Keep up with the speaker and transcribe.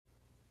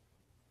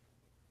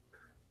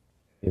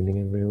Good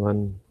evening,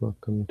 everyone.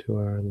 Welcome to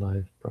our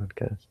live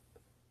broadcast.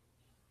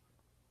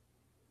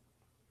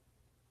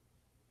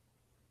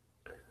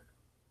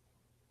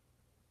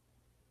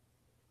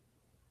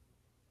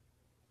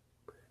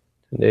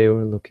 Today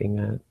we're looking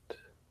at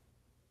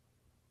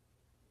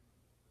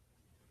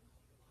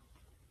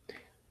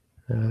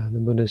the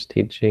Buddha's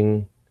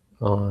teaching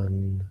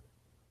on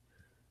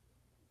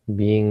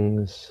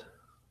beings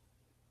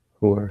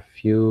who are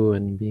few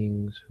and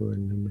beings who are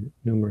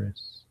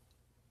numerous.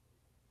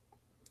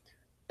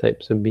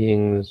 Types of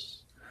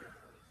beings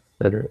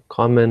that are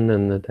common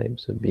and the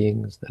types of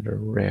beings that are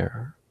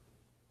rare.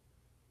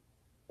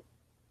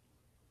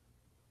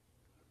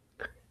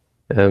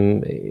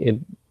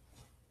 The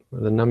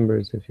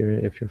numbers, if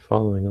you're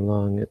following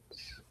along,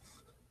 it's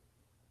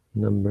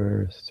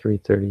number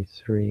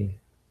 333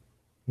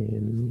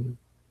 in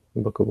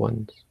the Book of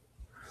Ones.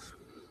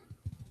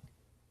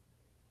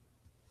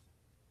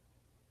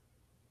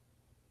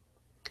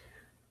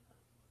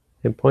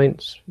 It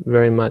points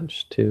very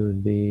much to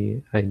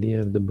the idea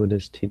of the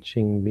Buddha's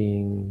teaching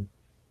being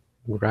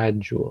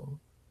gradual.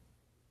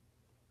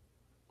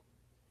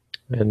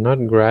 And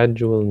not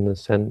gradual in the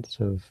sense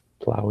of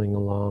plowing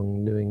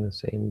along, doing the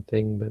same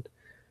thing, but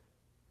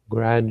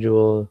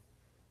gradual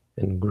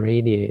and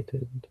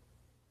gradated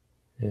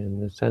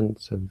in the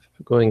sense of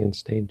going in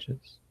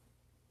stages.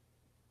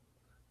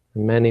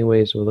 In many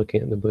ways, we're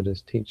looking at the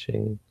Buddha's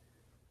teaching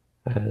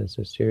as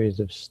a series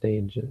of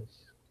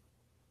stages.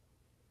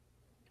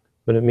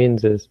 What it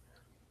means is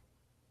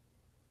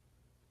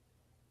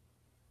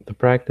the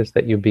practice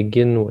that you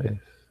begin with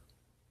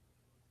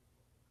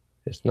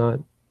is not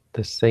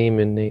the same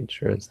in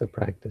nature as the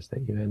practice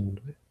that you end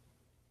with.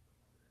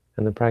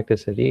 And the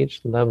practice at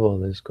each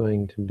level is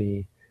going to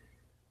be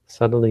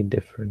subtly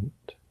different.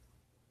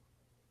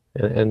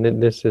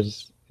 And this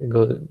is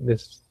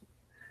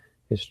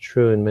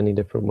true in many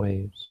different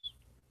ways.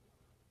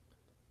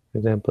 For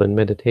example, in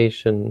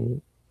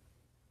meditation,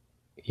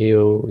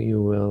 you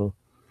will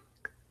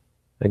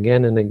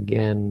again and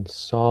again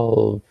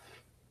solve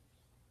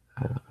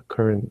a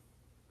current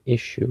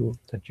issue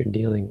that you're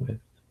dealing with,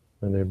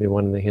 whether it be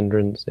one of the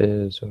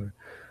hindrances or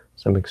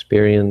some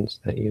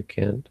experience that you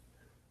can't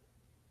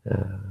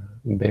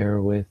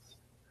bear with,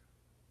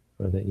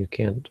 or that you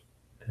can't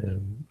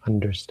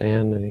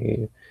understand,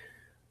 and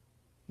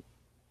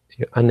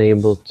you're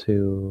unable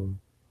to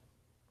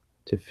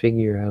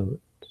figure out.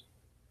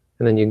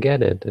 And then you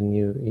get it, and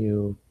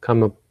you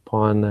come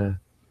upon a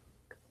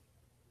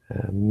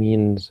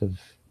means of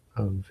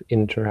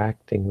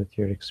interacting with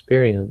your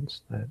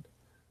experience that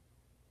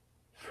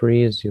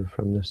frees you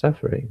from the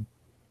suffering.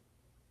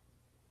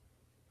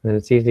 And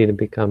it's easy to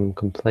become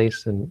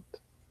complacent,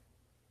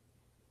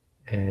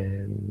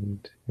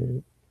 and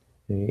you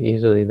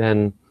easily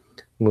then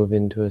move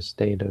into a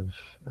state of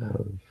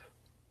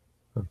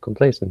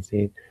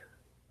complacency,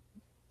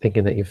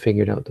 thinking that you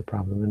figured out the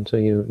problem, and so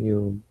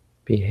you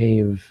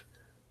behave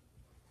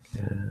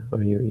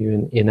or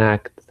you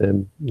enact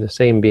the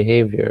same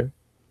behavior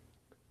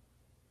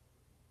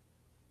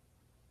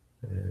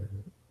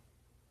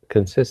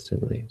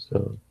consistently.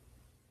 So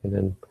you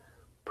then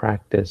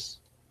practice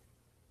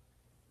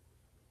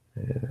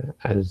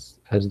as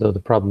though the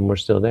problem were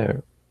still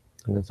there,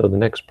 and so the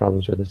next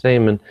problems are the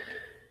same, and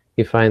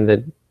you find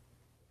that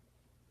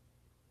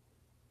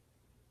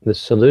the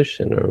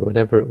solution, or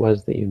whatever it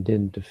was that you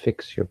did to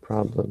fix your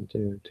problem,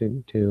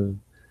 to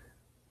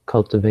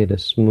cultivate a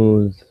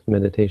smooth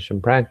meditation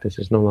practice,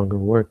 is no longer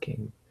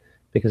working,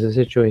 because the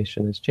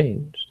situation has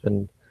changed,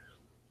 and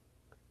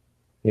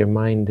your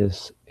mind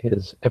is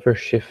ever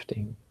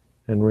shifting,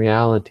 and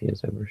reality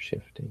is ever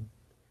shifting.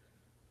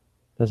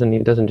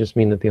 It doesn't just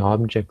mean that the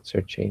objects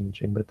are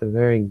changing, but the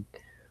very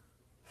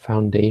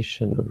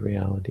foundation of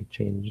reality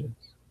changes.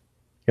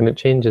 And it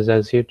changes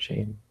as you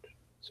change.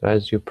 So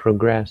as you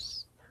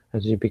progress,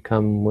 as you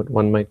become what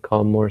one might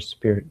call more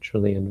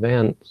spiritually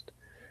advanced,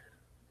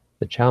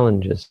 the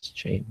challenges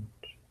change.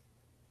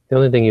 The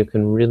only thing you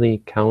can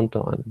really count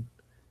on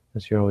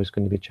is you're always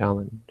going to be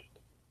challenged.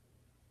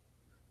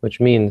 Which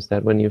means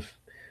that when you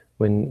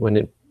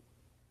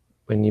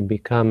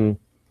become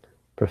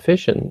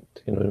proficient,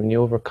 when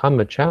you overcome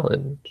a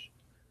challenge,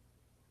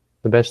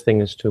 the best thing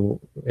is to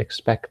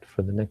expect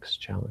for the next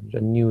challenge,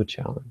 a new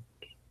challenge,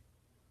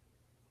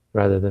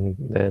 rather than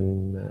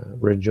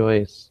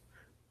rejoice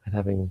at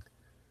having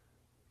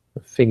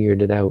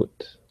figured it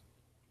out.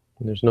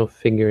 And there's no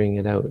figuring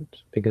it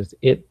out, because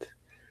it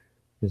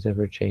is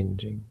ever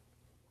changing,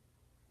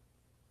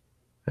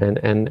 and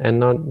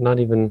not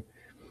even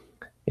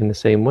in the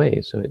same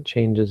way. So it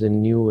changes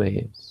in new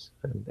ways,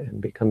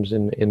 and becomes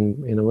in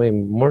a way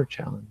more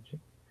challenging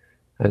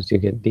as you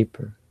get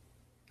deeper.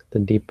 The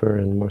deeper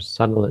and more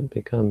subtle it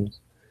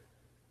becomes,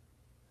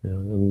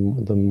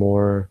 the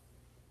more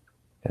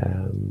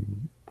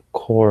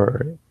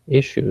core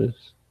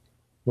issues,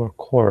 more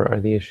core are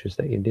the issues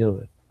that you deal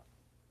with.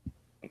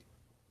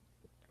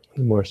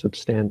 The more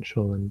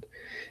substantial and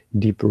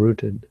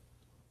deep-rooted.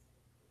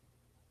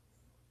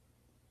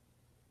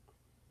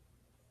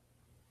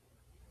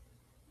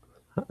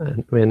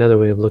 Another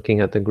way of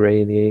looking at the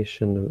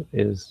gradation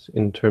is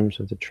in terms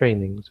of the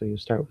training. So you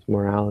start with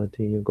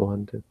morality, you go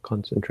on to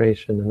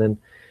concentration, and then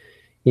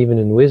even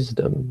in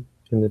wisdom,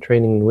 in the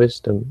training in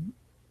wisdom,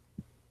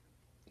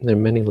 there are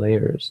many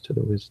layers to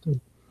the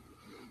wisdom.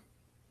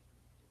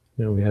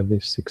 We have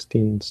these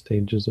 16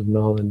 stages of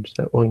knowledge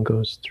that one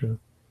goes through,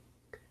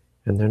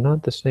 and they're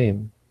not the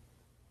same.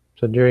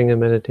 So during a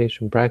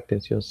meditation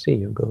practice, you'll see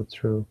you go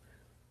through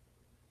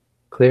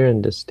clear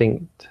and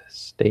distinct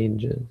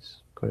stages.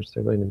 Of course,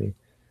 they're going to be,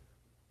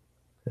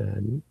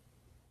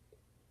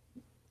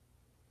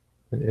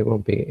 it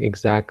won't be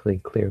exactly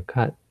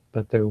clear-cut,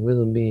 but there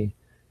will be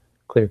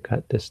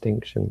clear-cut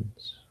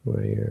distinctions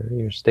where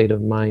your state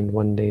of mind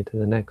one day to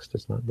the next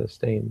is not the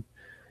same.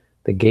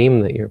 The game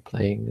that you're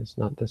playing is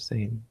not the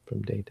same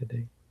from day to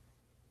day.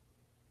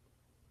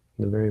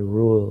 The very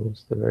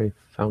rules, the very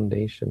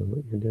foundation of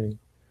what you're doing.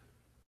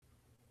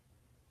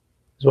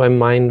 That's why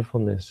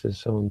mindfulness is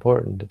so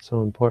important. It's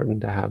so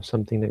important to have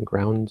something that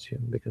grounds you,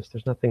 because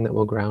there's nothing that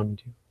will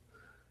ground you.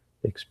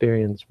 The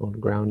experience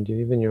won't ground you,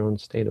 even your own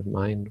state of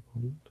mind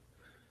won't.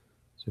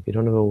 So if you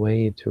don't have a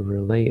way to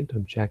relate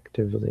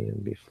objectively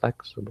and be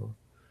flexible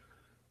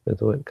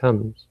with what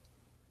comes,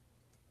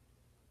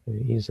 it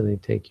will easily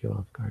take you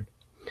off guard.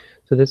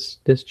 So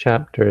this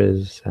chapter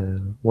is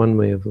one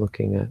way of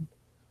looking at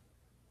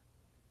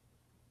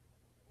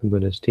the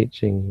Buddha's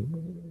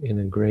teaching in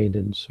a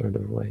graded sort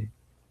of way.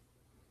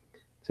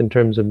 It's in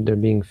terms of there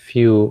being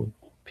few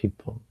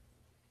people.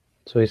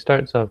 So he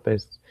starts off by,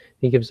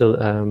 he gives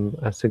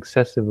a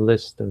successive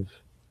list of,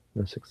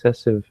 a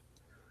successive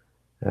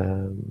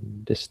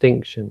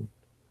distinction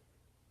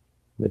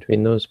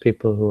between those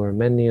people who are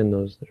many and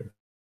those that are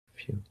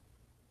few.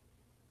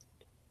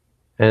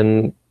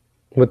 And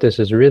what this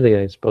is really,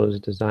 I suppose,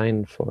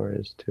 designed for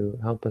is to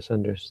help us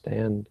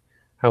understand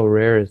how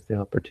rare is the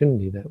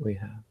opportunity that we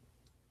have.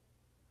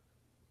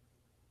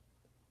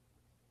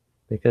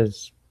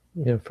 Because,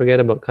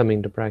 forget about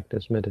coming to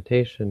practice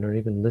meditation or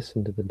even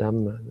listen to the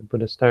Dhamma. The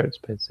Buddha starts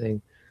by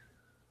saying,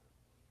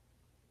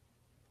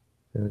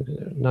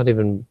 not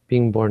even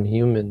being born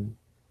human,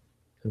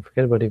 and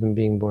forget about even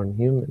being born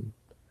human.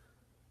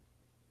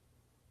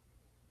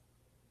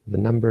 The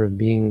number of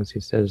beings, he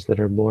says, that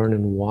are born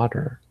in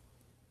water,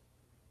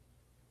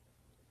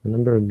 the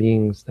number of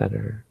beings that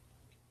are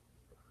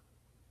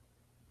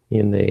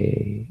in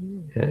a,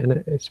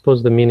 and I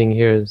suppose the meaning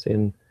here is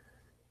in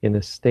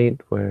a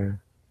state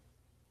where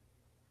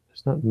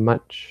there's not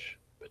much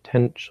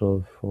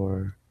potential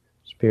for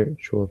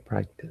spiritual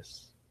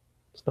practice.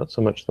 It's not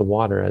so much the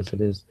water as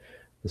it is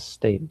the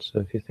state. So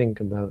if you think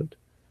about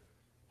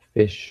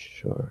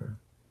fish, or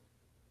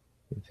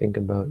you think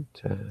about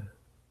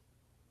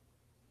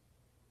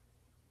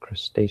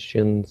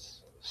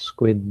crustaceans,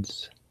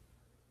 squids,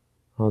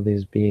 all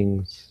these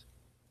beings,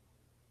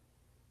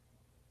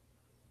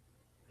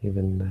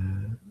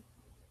 even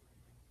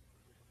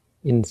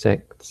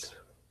insects,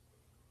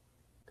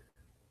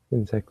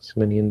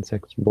 many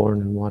insects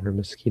born in water,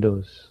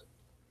 mosquitoes.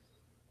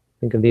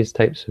 Think of these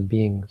types of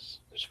beings.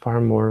 There's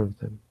far more of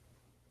them.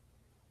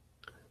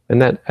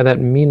 And that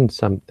means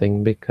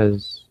something,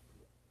 because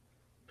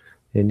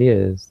the idea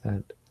is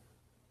that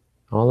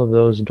all of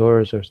those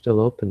doors are still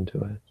open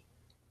to us.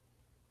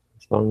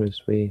 As long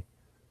as we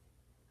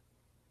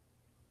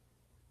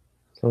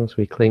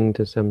cling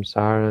to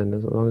samsara, and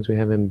as long as we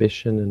have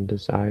ambition and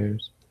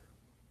desires,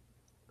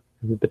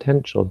 the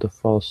potential to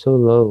fall so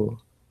low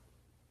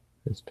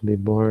as to be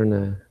born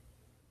a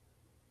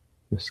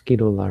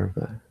mosquito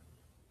larva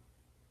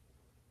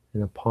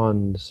in a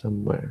pond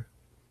somewhere,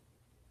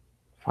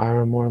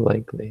 far more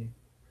likely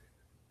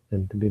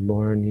than to be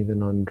born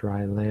even on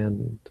dry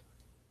land,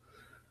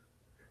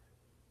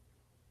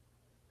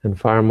 and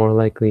far more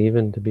likely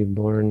even to be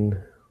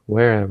born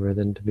wherever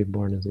than to be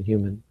born as a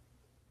human,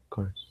 of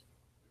course.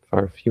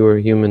 Far fewer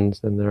humans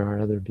than there are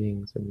other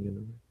beings in the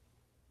universe,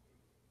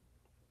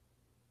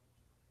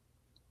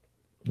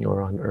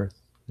 or on earth,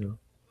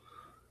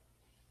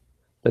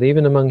 But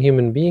even among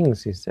human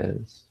beings, he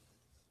says,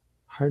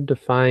 hard to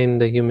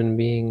find a human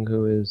being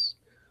who is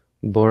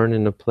born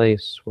in a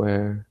place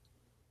where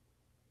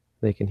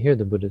they can hear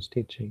the Buddha's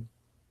teaching.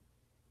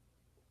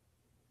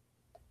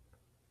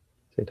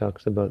 So he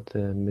talks about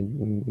the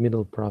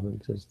middle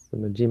provinces, the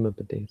Majjhima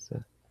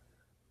Padesa,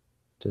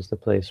 which is the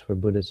place where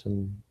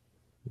Buddhism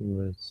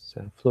was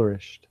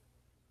flourished,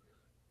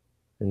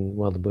 and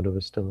while the Buddha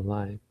was still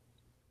alive.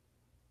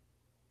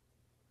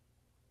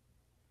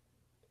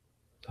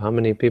 So how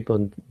many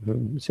people,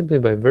 simply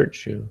by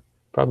virtue,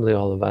 probably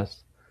all of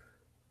us,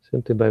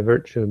 simply by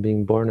virtue of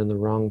being born in the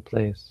wrong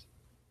place,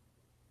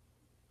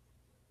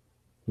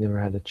 never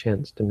had a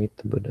chance to meet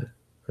the Buddha,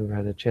 never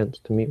had a chance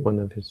to meet one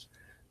of his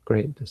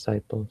great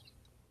disciples.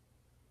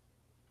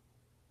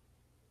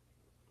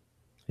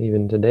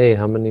 Even today,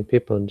 how many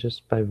people,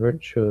 just by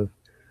virtue of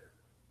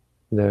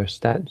their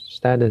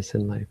status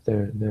in life,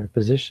 their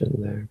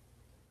position,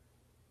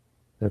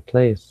 their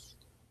place,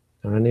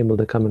 are unable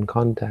to come in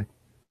contact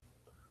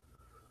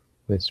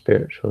with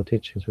spiritual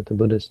teachings, with the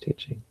Buddha's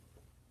teaching.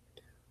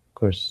 Of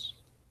course,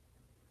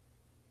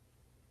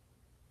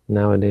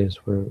 Nowadays,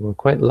 we're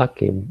quite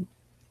lucky,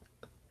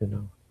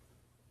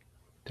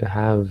 to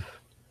have.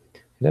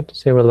 You'd have to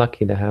say we're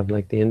lucky to have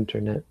like the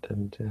internet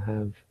and to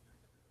have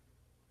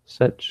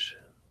such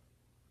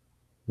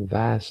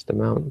vast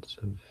amounts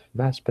of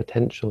vast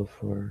potential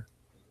for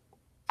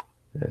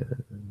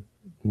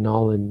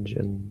knowledge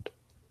and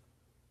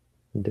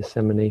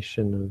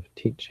dissemination of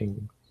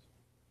teaching.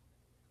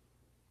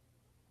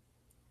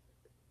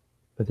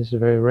 But this is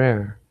very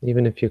rare,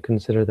 even if you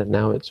consider that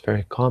now it's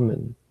very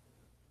common.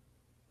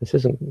 This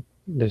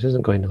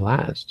isn't going to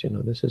last,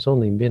 This has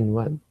only been,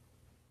 what,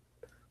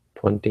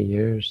 20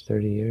 years,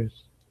 30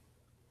 years?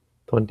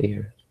 20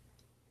 years.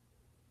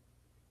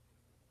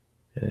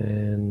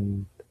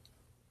 And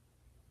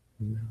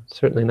it's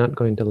certainly not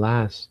going to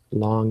last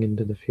long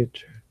into the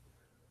future.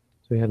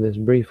 So we have this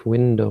brief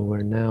window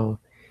where now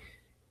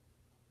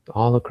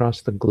all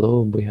across the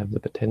globe we have the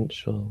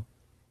potential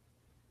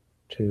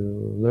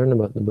to learn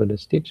about the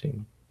Buddha's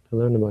teaching, to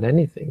learn about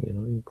anything,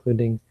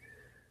 including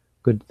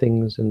good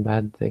things and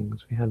bad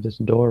things. We have this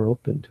door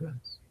open to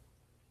us.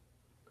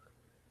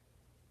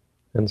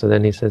 And so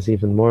then he says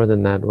even more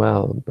than that,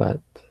 well,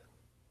 but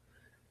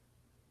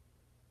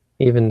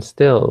even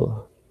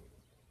still,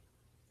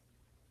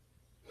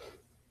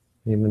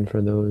 even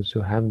for those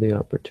who have the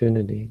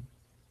opportunity,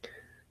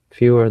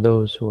 few are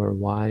those who are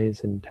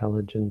wise,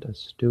 intelligent,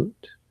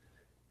 astute,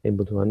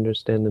 able to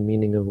understand the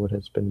meaning of what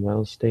has been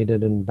well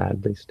stated and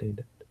badly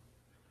stated.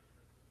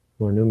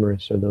 More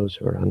numerous are those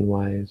who are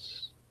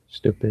unwise,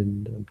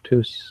 stupid,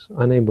 obtuse,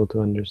 unable to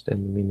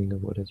understand the meaning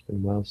of what has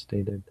been well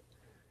stated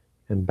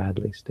and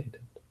badly stated.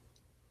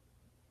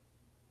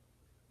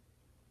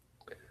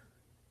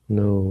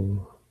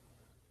 No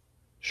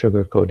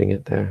sugarcoating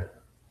it there.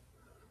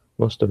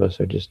 Most of us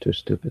are just too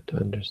stupid to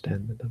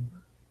understand the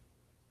Dhamma.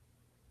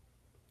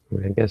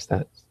 I guess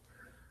that's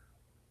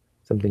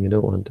something you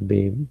don't want to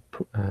be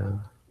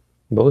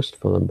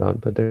boastful about,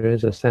 but there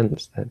is a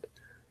sense that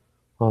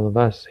all of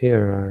us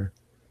here are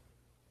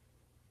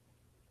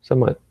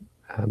somewhat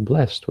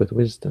blessed with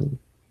wisdom.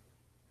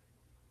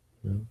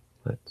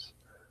 Let's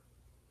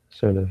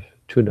sort of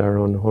toot our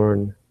own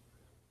horn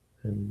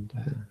and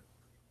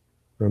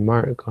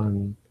remark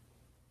on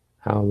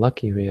how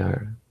lucky we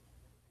are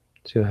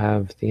to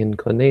have the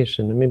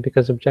inclination. I mean,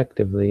 because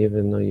objectively,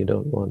 even though you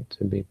don't want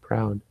to be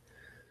proud,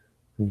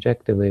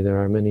 objectively there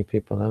are many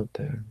people out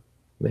there,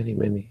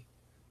 many,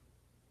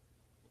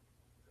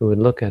 who would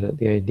look at it,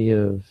 the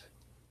idea of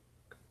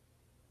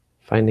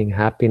finding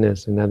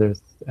happiness in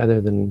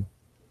other than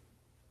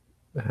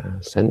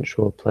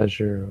sensual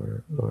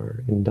pleasure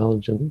or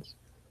indulgence,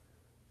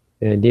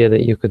 the idea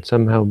that you could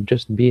somehow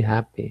just be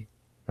happy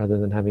rather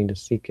than having to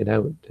seek it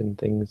out in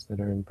things that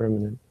are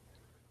impermanent.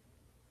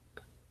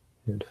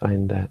 You'd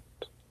find that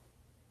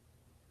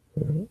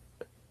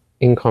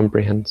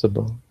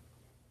incomprehensible.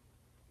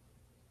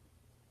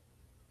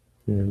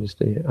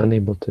 Just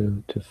unable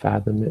to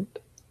fathom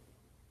it,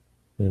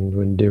 and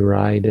would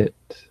deride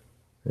it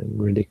and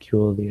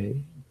ridicule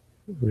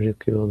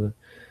the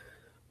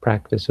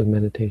practice of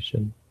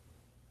meditation.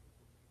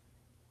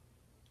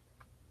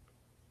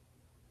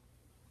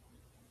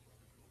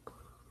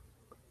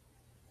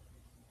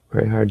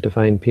 Very hard to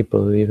find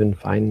people who even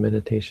find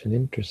meditation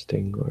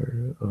interesting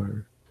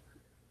or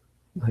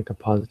like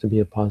to be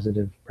a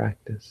positive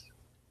practice.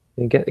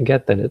 You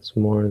get that it's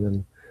more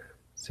than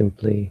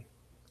simply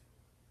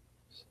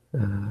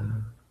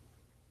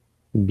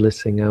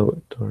blissing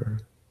out or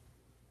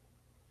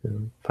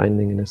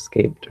finding an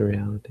escape to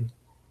reality.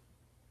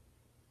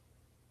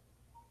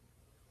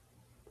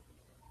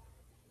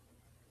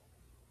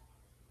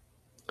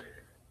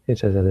 It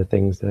says other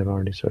things that I've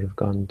already sort of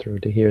gone through.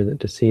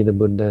 To see the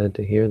Buddha,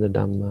 to hear the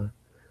Dhamma.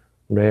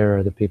 Rare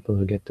are the people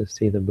who get to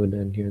see the Buddha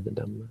and hear the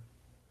Dhamma.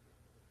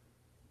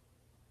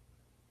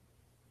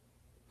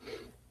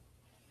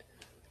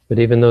 But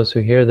even those who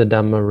hear the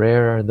Dhamma,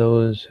 rare are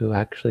those who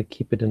actually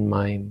keep it in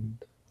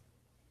mind.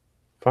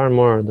 Far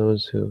more are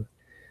those who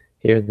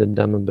hear the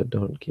Dhamma but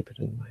don't keep it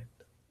in mind.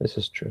 This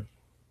is true.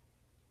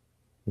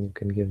 You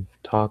can give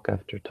talk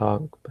after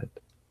talk, but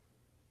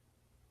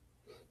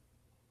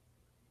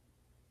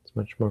it's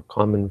much more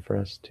common for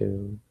us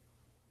to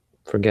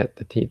forget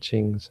the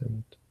teachings,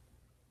 and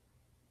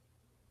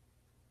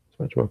it's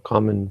much more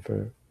common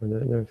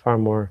there are far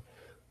more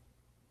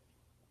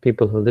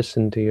people who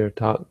listen to your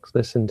talks,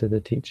 listen to the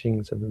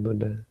teachings of the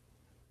Buddha,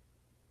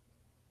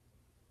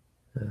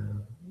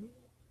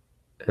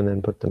 and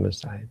then put them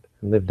aside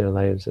and live their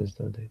lives as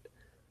though they'd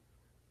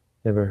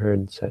never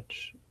heard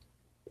such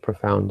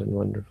profound and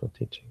wonderful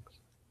teachings.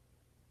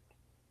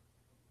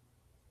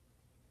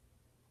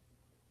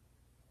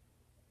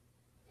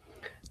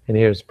 And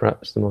here's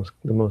perhaps the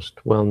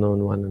most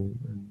well-known one,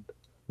 and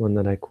one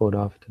that I quote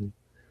often.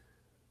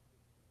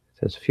 It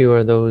says, few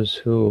are those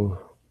who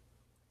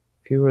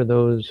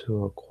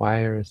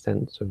acquire a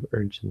sense of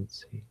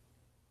urgency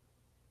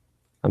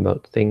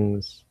about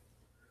things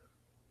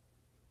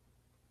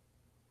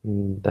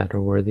that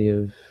are worthy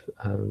of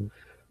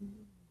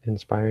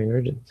inspiring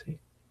urgency.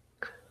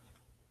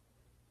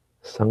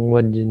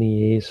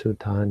 Sangvajjaniyesu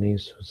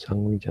tanesu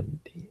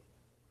sangvijanti.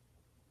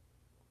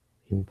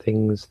 in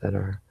things that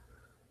are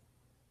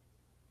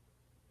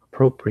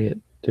appropriate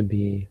to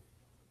be,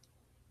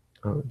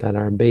 that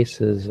are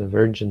bases of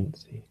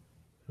urgency.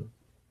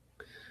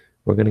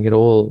 We're going to get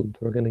old,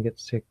 we're going to get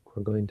sick,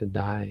 we're going to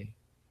die.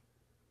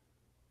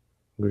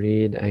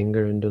 Greed,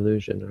 anger, and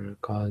delusion are a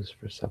cause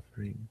for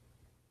suffering.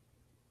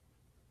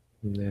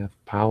 And they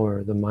have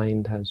power, the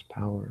mind has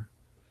power.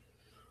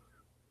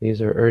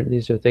 These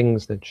are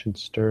things that should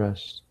stir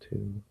us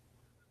to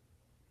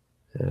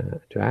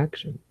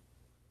action.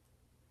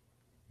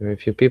 Very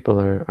few people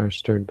are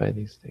stirred by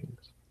these things.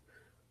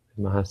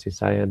 Mahasi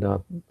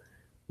Sayadaw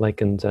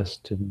likens us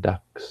to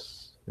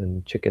ducks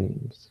and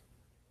chickens.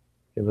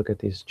 You look at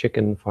these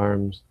chicken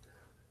farms,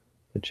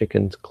 the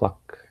chickens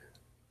cluck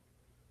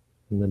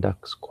and the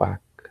ducks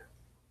quack,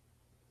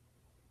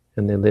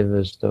 and they live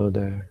as though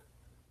their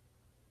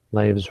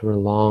lives were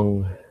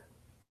long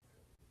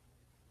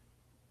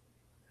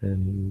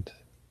and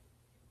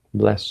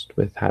blessed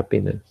with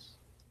happiness.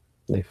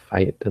 They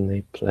fight and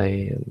they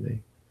play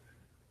and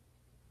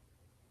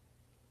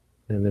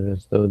they live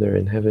as though they're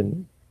in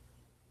heaven.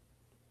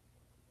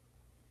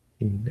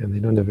 And they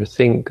don't ever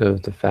think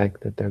of the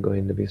fact that they're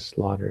going to be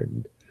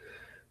slaughtered.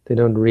 They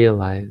don't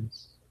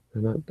realize,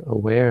 they're not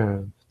aware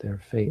of their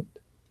fate.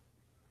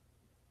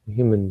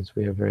 Humans,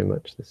 we are very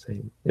much the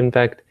same. In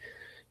fact,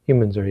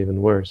 humans are even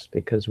worse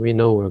because we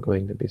know we're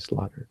going to be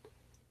slaughtered.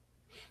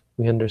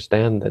 We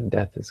understand that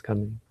death is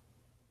coming,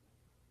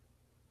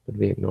 but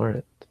we ignore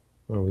it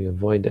or we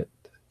avoid it.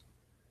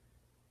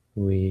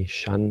 We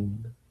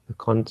shun the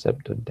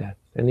concept of death.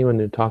 Anyone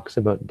who talks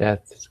about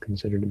death is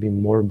considered to be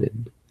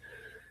morbid,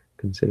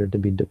 considered to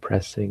be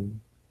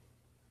depressing.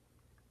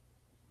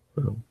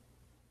 Well,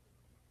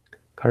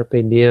 carpe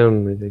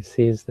diem, they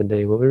seize the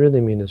day. What we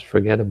really mean is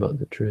forget about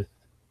the truth.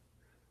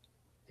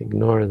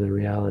 Ignore the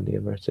reality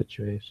of our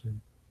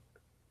situation.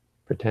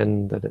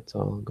 Pretend that it's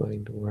all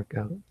going to work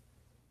out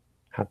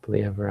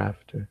happily ever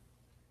after.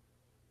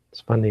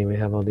 It's funny, we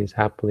have all these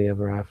happily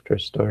ever after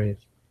stories.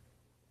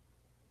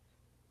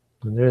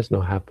 And there is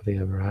no happily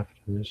ever after.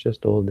 There's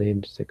just old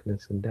age,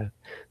 sickness, and death.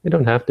 They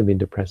don't have to be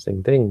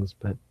depressing things,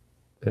 but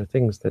they're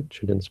things that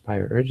should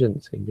inspire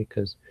urgency,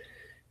 because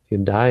if you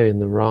die in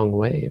the wrong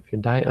way, if you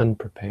die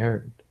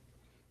unprepared,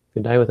 if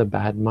you die with a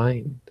bad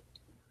mind,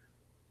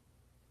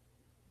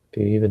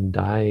 if you even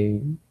die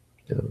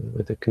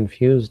with a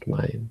confused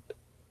mind,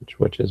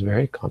 which is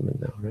very common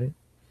now, right?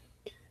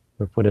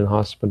 We're put in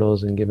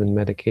hospitals and given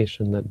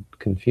medication that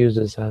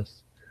confuses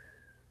us,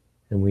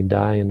 and we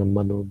die in a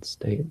muddled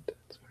state.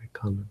 It's very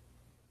common.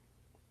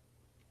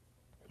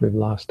 We've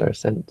lost our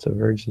sense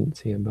of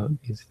urgency about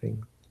these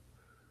things.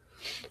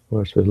 Of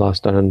course, we've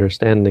lost our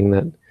understanding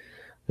that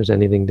there's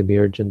anything to be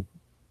urgent,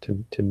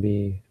 to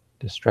be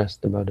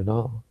distressed about at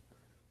all.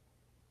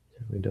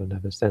 We don't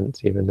have a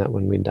sense even that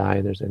when we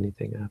die there's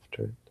anything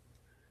after it.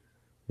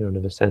 We don't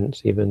have a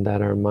sense even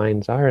that our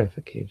minds are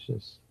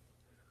efficacious.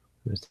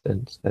 We have a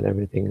sense that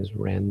everything is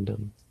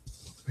random.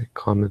 It's a very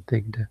common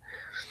thing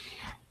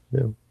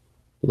to,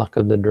 luck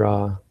of the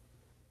draw.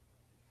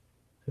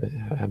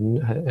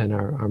 And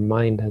our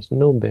mind has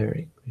no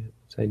bearing. We have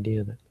this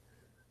idea that,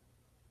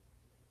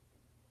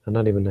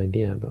 not even an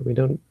idea, but we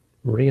don't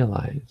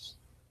realize,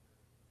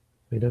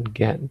 we don't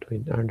get,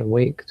 we aren't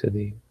awake to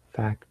the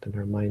fact that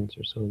our minds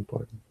are so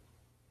important.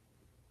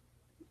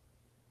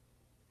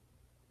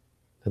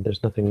 That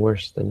there's nothing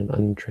worse than an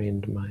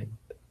untrained mind.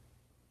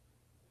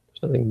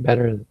 There's nothing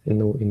better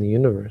in the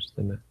universe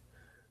than a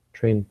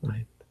trained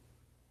mind.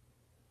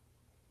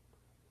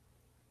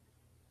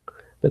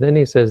 But then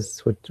he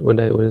says what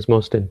is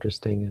most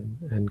interesting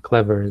and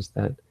clever is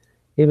that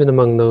even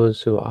among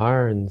those who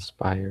are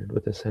inspired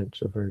with a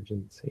sense of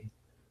urgency,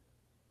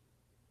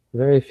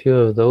 very few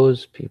of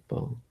those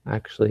people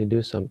actually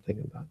do something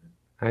about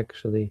it.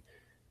 Actually,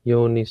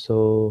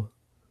 yoniso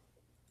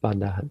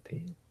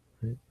padahanti.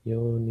 Right?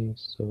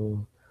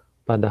 Yoniso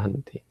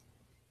padahanti.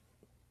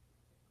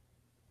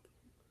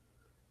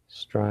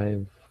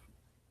 Strive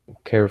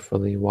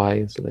carefully,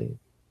 wisely.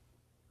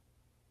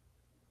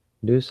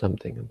 Do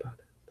something about it.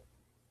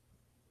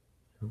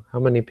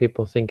 How many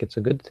people think it's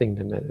a good thing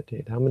to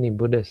meditate? How many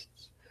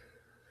Buddhists?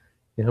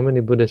 How many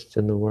Buddhists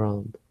in the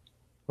world,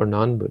 or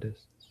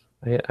non-Buddhists?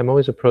 I'm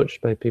always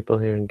approached by people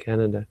here in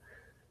Canada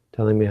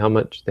telling me how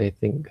much they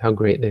think, how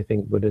great they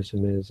think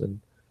Buddhism is and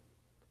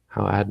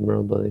how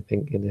admirable they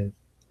think it is.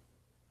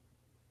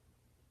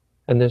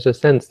 And there's a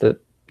sense that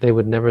they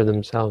would never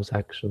themselves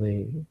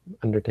actually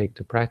undertake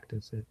to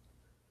practice it.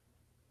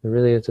 There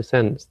really is a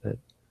sense that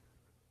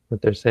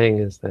what they're saying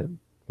is that,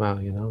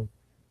 wow,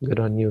 good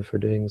on you for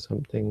doing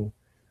something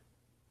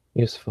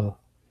useful.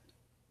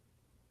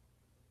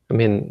 I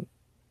mean,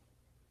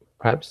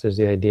 perhaps there's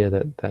the idea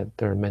that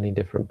there are many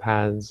different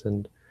paths,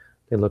 and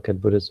they look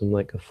at Buddhism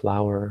like a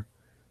flower,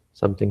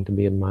 something to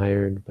be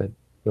admired, but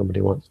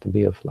nobody wants to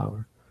be a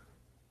flower.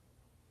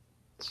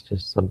 It's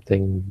just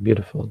something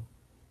beautiful.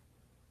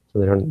 So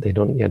they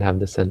don't yet have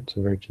the sense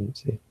of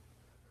urgency.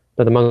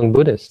 But among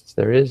Buddhists,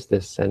 there is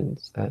this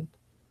sense that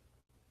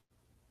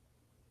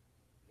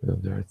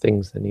there are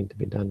things that need to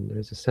be done.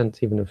 There's a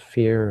sense even of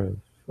fear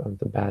of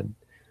the bad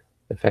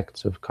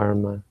effects of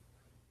karma.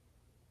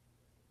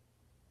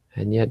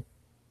 And yet,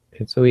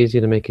 it's so easy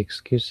to make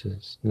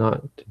excuses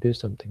not to do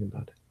something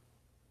about it,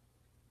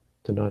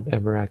 to not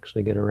ever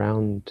actually get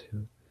around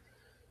to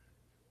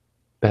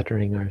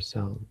bettering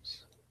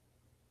ourselves,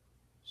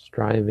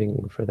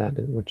 striving for that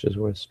which is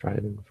worth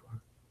striving for.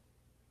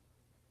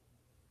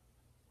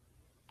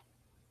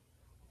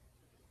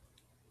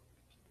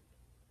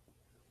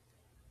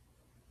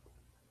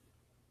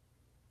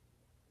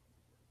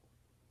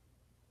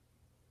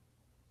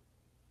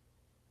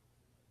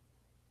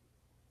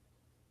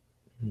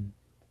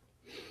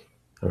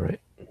 All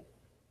right,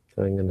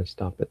 so I'm going to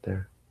stop it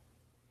there.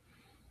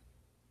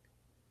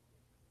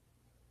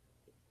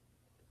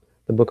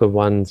 The Book of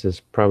Wands is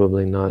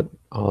probably not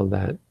all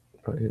that,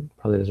 it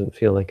probably doesn't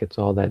feel like it's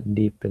all that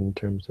deep in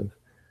terms of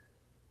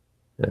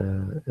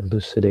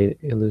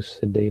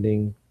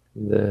elucidating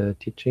the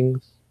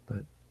teachings,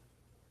 but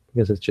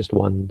because it's just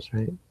ones,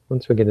 right?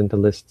 Once we get into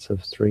lists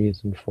of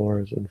 3s and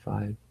 4s and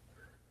 5,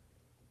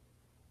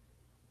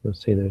 you'll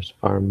see there's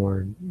far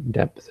more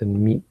depth and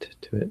meat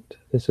to it.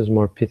 This is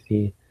more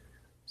pithy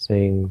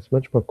sayings,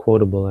 much more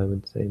quotable, I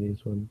would say,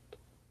 these ones.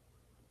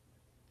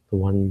 The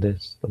one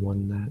this, the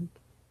one that.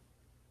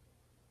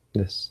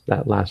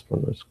 That last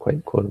one was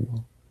quite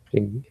quotable,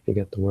 if you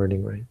get the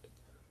wording right.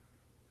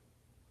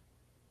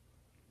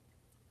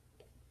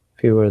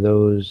 Few are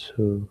those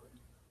who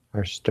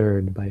are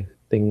stirred by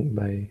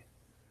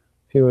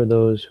few are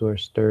those who are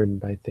stirred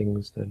by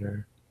things that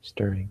are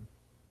stirring.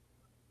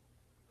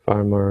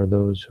 Far more are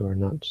those who are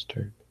not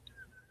stirred.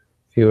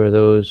 Few are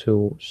those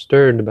who,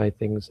 stirred by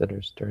things that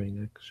are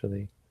stirring,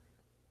 actually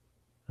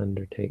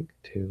undertake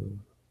to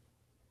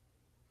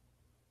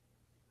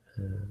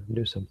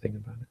do something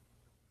about it.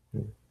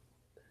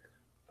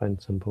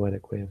 Find some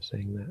poetic way of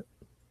saying that.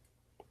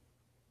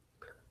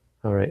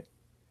 All right,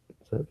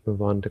 so let's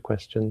move on to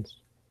questions.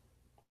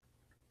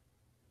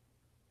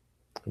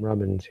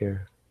 Robin's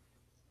here.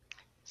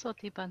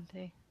 Soti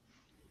Bante.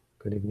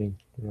 Good evening,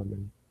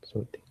 Robin,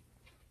 Soti.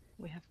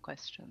 We have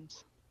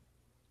questions.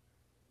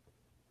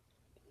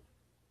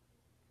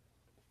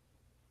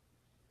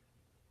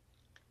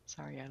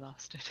 Sorry, I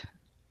lost it.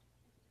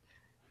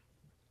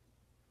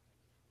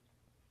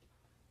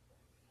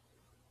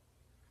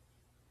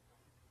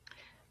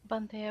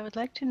 Bante, I would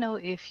like to know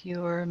if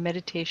your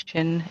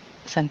meditation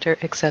center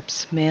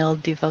accepts male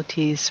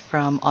devotees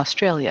from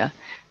Australia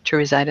to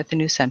reside at the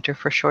new center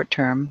for short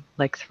term,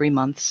 like 3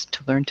 months,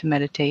 to learn to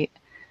meditate,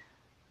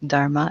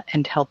 Dharma,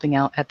 and helping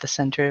out at the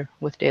center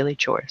with daily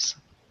chores.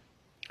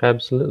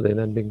 Absolutely,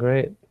 that'd be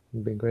great.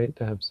 It'd be great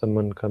to have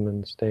someone come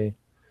and stay.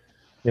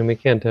 And we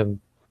can't have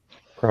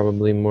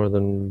probably more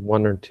than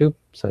 1 or 2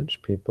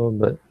 such people,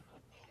 but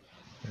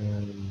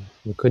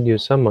we could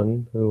use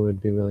someone who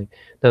would be willing.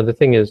 Now the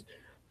thing is,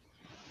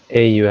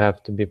 you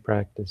have to be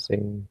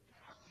practicing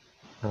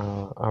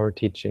our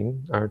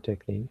teaching, our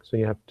technique, so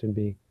you have to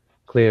be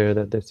clear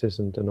that this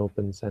isn't an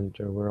open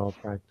center, we're all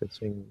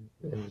practicing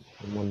in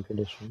one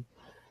tradition.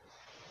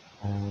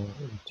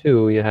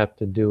 2, you have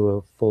to do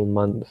a full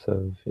month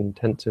of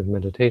intensive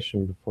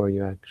meditation before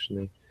you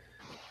actually,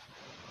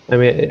 I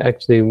mean,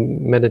 actually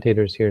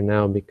meditators here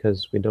now,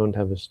 because we don't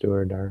have a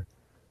steward,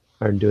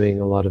 are doing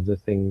a lot of the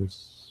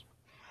things,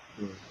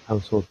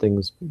 household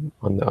things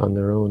on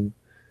their own.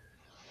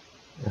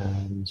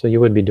 So you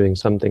would be doing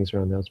some things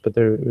around the house, but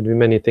there would be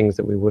many things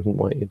that we wouldn't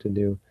want you to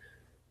do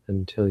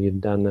until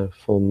you'd done a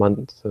full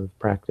month of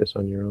practice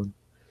on your own.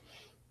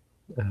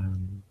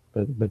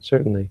 But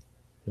certainly,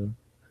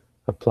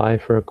 apply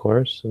for a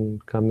course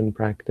and come and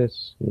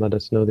practice, and let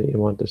us know that you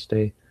want to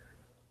stay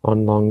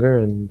on longer,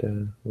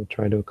 and we'll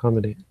try to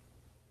accommodate.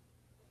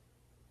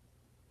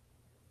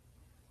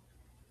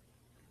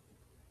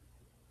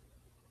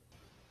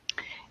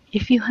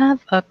 If you have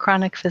a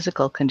chronic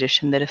physical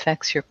condition that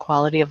affects your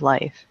quality of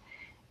life,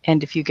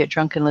 and if you get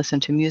drunk and listen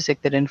to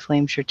music that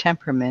inflames your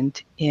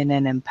temperament in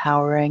an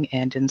empowering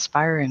and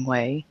inspiring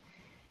way,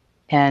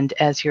 and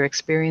as you're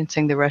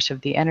experiencing the rush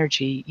of the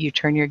energy, you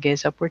turn your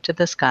gaze upward to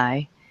the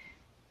sky,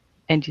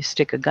 and you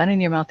stick a gun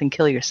in your mouth and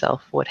kill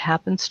yourself, what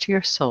happens to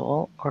your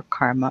soul or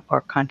karma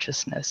or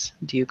consciousness?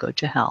 Do you go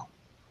to hell?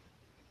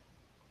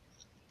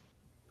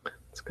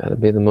 It's got to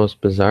be the most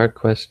bizarre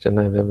question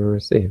I've ever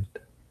received.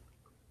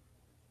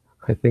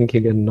 I think you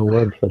get an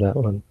award for that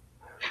one.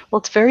 Well,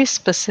 it's very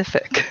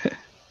specific.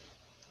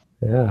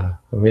 Yeah,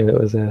 I mean, it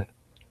was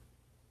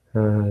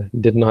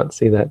did not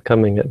see that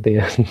coming at the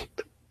end.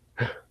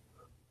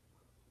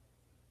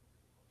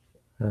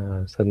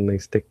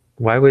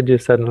 Why would you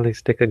suddenly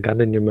stick a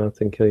gun in your mouth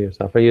and kill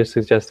yourself? Are you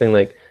suggesting,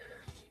 like,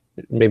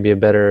 maybe a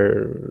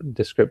better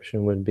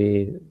description would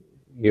be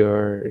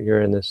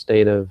you're in a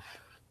state of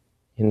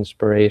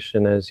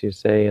inspiration, as you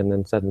say, and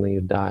then suddenly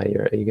you die,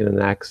 you get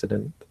an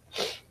accident,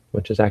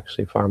 which is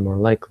actually far more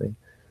likely,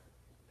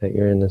 that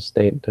you're in a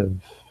state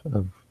of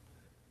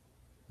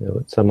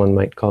what someone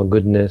might call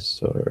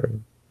goodness, or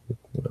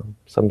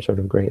some sort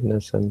of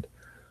greatness, and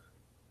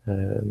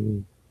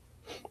then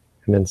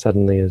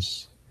suddenly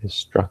is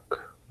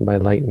struck by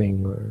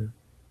lightning, or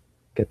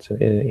gets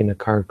in a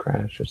car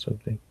crash or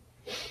something.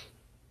 I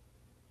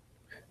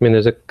mean,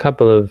 there's a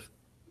couple of,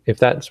 if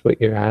that's what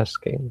you're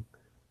asking,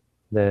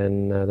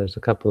 then there's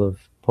a couple of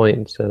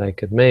points that I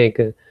could make.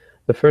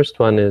 The first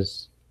one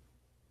is,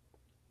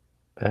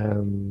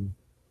 oh,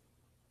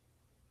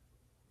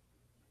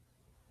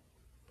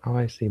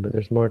 I see, but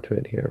there's more to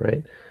it here,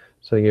 right?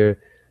 So your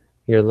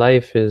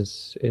life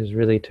is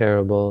really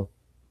terrible,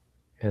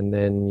 and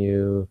then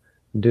you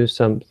do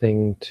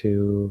something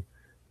to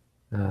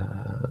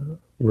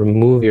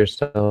remove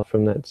yourself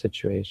from that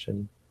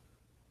situation,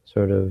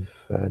 sort of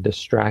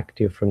distract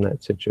you from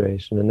that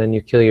situation, and then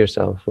you kill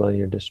yourself while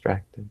you're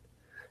distracted,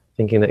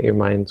 thinking that your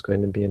mind's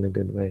going to be in a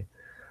good way.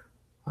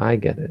 I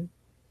get it.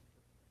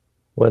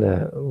 What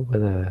a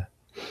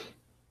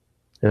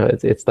you know,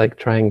 it's like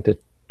trying to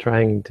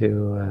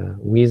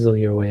weasel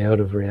your way out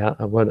of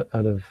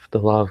out of the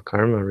law of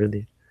karma.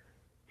 Really,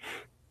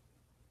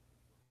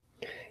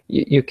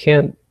 you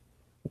can't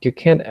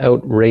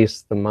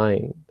outrace the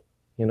mind.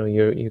 You know,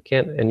 you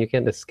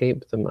can't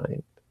escape the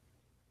mind.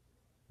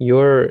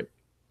 Your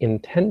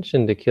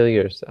intention to kill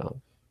yourself.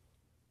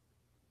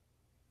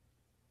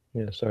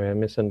 Yeah, sorry, I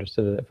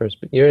misunderstood it at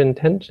first. But your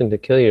intention to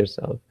kill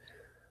yourself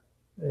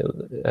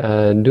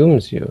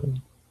dooms you.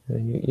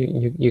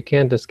 You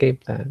can't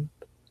escape that,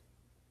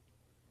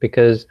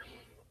 because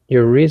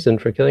your reason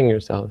for killing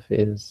yourself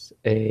is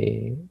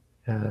a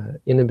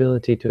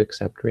inability to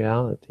accept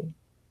reality,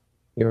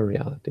 your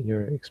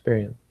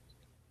experience.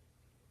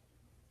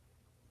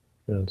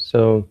 You know,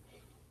 so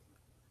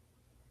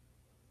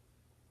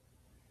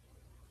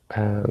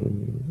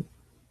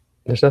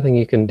there's nothing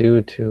you can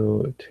do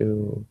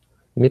to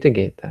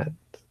mitigate that.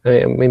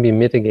 I mean, maybe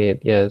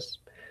mitigate, yes,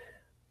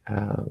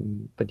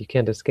 but you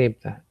can't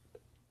escape that.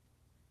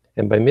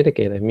 And by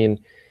mitigate, I mean,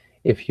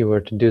 if you were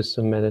to do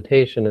some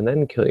meditation and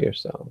then kill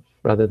yourself,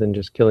 rather than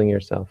just killing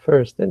yourself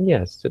first, then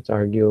yes, it's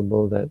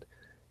arguable that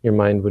your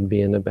mind would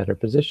be in a better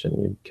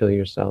position. You'd kill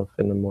yourself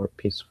in a more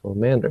peaceful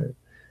manner.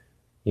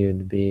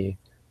 You'd be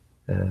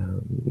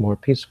more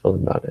peaceful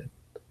about it.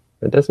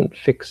 It doesn't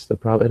fix the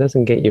problem. It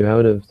doesn't get you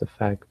out of the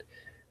fact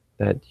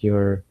that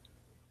you're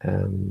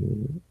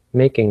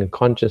making a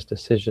conscious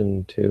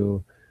decision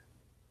to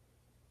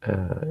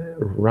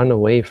run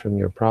away from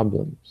your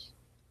problems,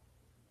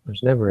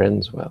 which never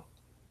ends well.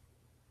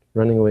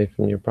 Running away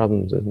from your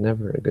problems is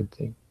never a good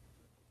thing.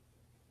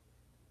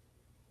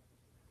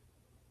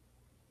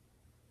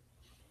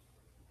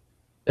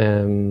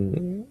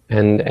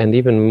 And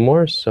even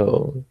more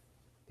so,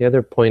 the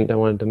other point I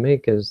wanted to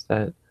make is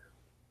that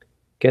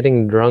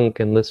getting drunk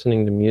and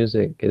listening to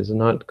music is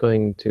not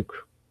going to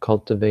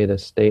cultivate a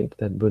state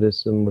that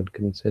Buddhism would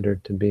consider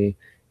to be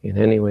in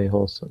any way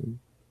wholesome.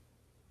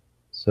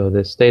 So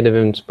the state of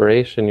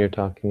inspiration you're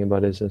talking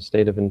about is a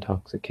state of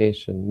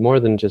intoxication, more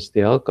than just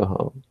the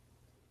alcohol.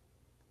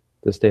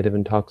 The state of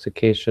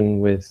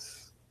intoxication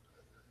with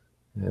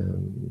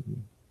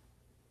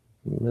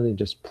really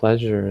just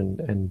pleasure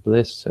and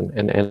bliss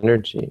and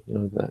energy. You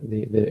know,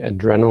 the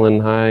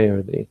adrenaline high,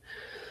 or the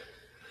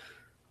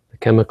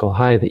chemical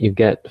high that you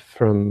get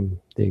from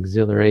the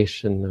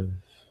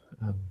exhilaration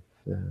of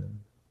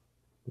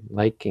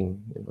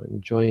liking, you know,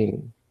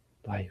 enjoying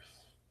life.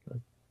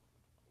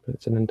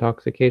 It's an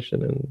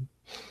intoxication, and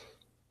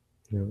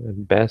you know,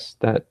 at best,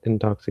 that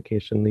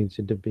intoxication leads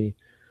you to be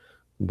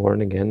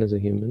born again as a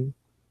human.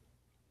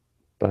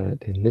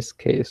 But in this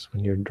case,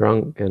 when you're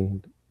drunk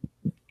and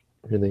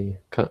really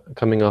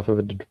coming off of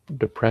a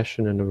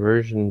depression and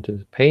aversion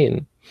to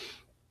pain,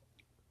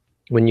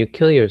 when you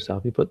kill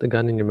yourself, you put the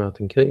gun in your mouth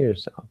and kill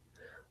yourself,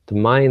 the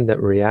mind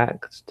that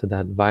reacts to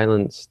that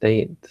violent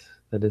state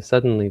that is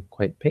suddenly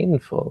quite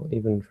painful,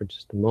 even for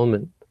just a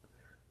moment,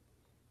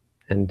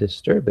 and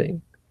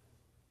disturbing,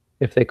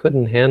 if they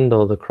couldn't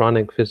handle the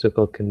chronic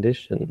physical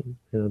condition,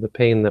 you know, the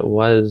pain that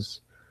was,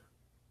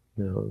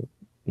 you know,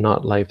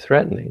 not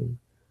life-threatening,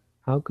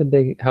 how could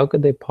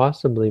they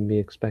possibly be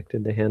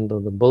expected to handle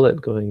the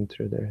bullet going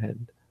through their head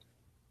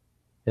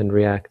and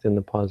react in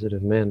a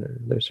positive manner?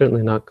 They're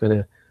certainly not going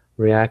to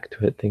react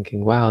to it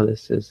thinking, wow,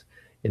 this is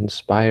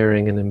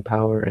inspiring and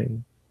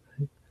empowering.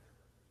 Right?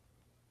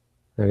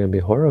 They're going to be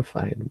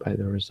horrified by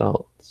the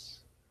results,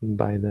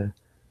 by the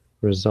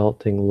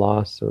resulting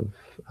loss of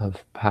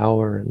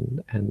power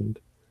and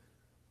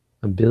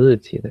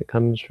ability that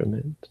comes from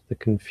it, the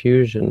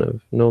confusion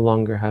of no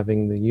longer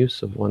having the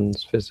use of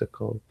one's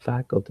physical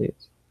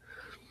faculties.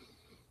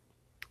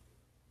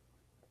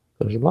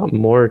 There's a lot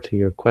more to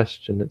your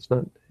question. It's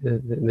not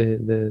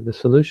the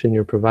solution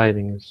you're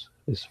providing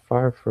is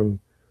far from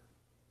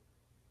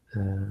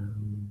you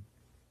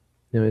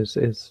know, is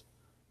it's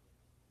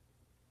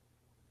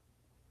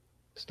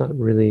not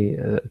really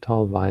at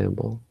all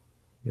viable.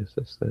 I guess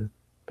that's the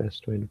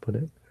best way to put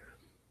it.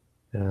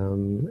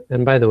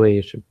 And by the way,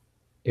 you should,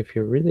 if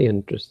you're really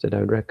interested,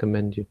 I would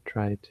recommend you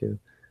try to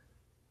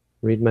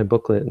read my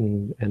booklet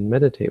and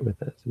meditate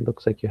with us. It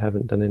looks like you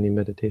haven't done any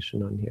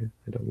meditation on here.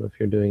 I don't know if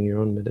you're doing your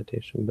own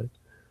meditation, but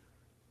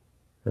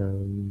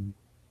you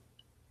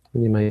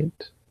might,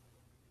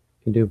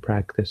 if you do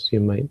practice, you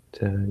might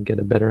get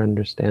a better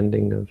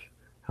understanding of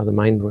how the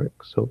mind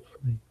works,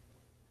 hopefully.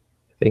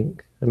 I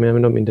think. I mean,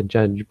 I don't mean to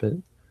judge, but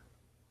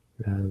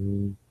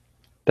it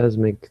does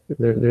make,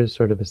 there's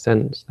sort of a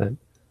sense that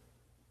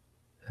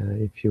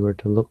if you were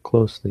to look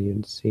closely,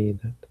 you'd see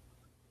that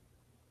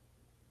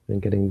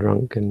getting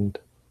drunk and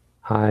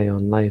high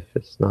on life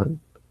is not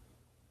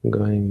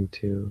going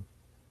to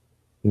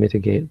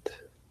mitigate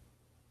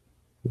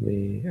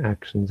the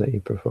actions that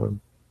you perform.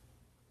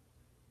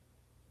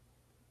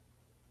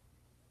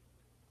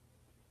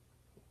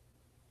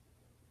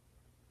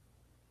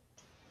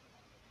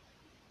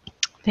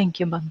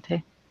 Thank you,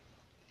 Bhante.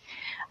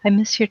 I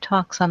miss your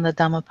talks on the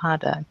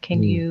Dhammapada.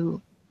 Can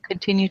you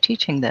continue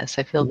teaching this?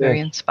 I feel very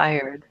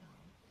inspired.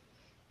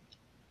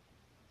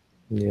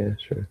 Yeah,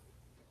 sure.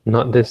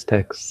 Not this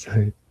text.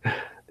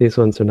 These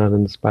ones are not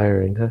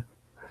inspiring, huh?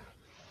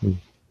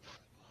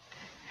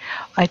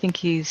 I think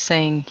he's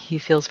saying he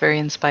feels very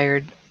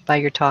inspired by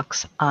your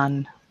talks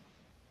on.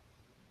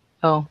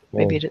 Oh,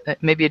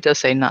 maybe it does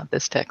say not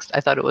this text. I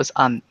thought it was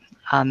on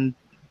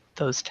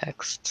those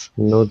texts.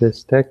 No,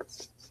 this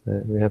text.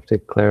 We have to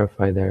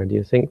clarify there. Do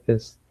you think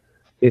these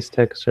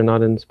texts are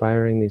not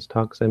inspiring? These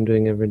talks I'm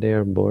doing every day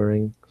are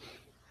boring,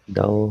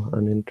 dull,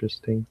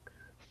 uninteresting,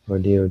 or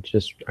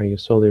are you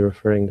solely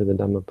referring to the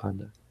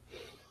Dhammapada?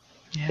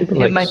 Yeah,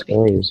 People like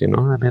stories, you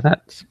know. I mean,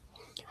 it's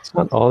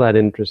not all that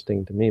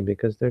interesting to me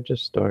because they're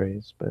just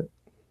stories, but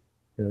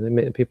you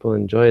know, people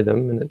enjoy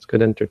them and it's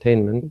good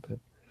entertainment. But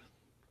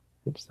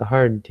it's the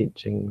hard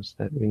teachings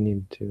that we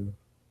need to.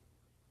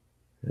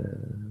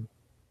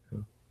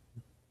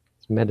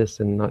 It's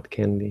medicine, not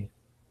candy.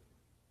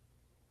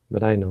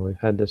 But I know we've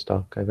had this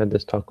talk. I've had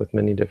this talk with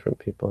many different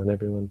people, and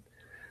everyone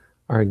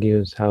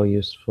argues how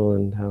useful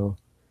and how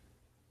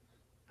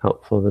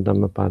helpful the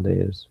Dhammapada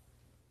is.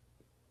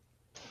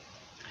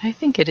 I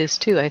think it is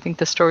too. I think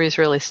the stories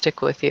really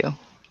stick with you,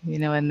 you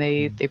know, and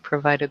they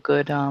provide a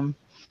good,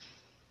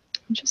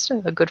 just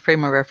a good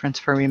frame of reference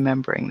for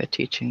remembering the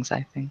teachings,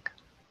 I think.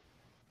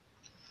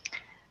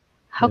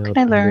 How can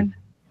I learn?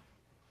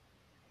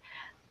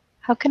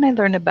 How can I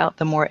learn about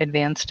the more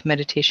advanced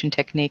meditation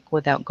technique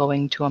without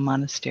going to a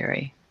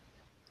monastery?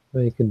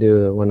 Well, you could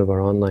do one of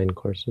our online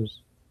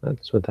courses.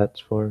 That's what that's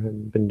for.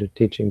 I've been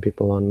teaching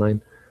people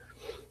online.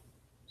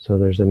 So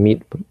there's a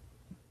meet.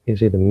 You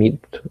see the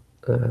meet,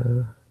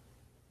 the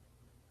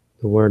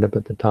word up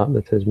at the top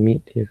that says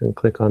meet. You can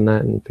click on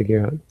that and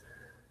figure out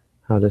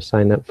how to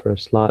sign up for a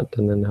slot,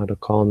 and then how to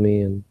call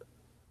me, and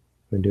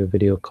we do a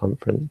video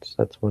conference.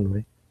 That's one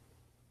way.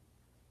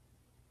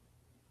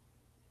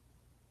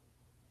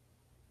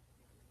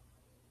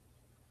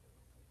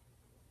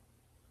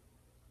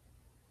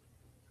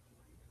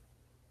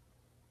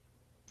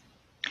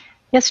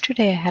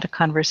 Yesterday I had a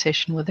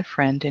conversation with a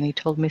friend and he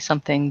told me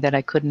something that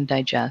I couldn't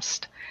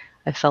digest.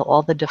 I felt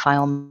all the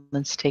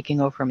defilements taking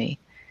over me.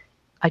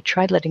 I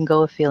tried letting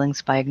go of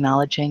feelings by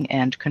acknowledging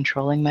and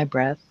controlling my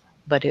breath,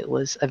 but it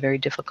was a very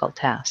difficult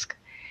task.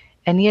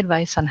 Any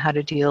advice on how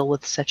to deal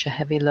with such a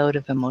heavy load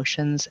of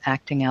emotions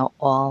acting out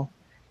all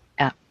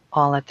at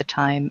the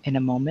time in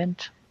a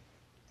moment?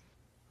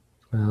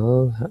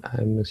 Well,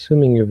 I'm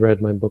assuming you've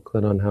read my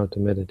booklet on how to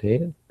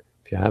meditate.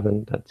 If you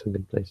haven't, that's a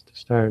good place to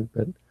start.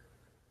 But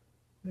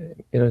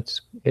you know,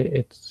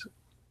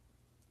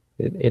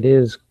 it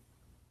is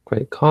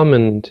quite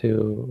common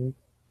to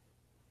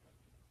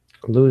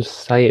lose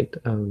sight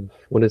of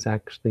what is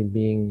actually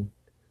being,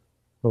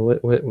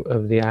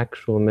 of the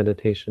actual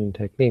meditation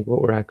technique,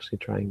 what we're actually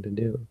trying to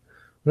do.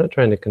 We're not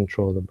trying to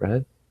control the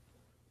breath.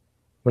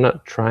 We're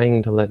not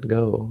trying to let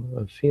go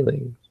of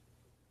feelings.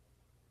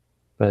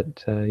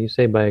 But you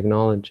say by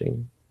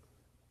acknowledging.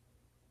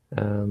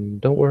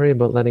 Don't worry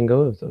about letting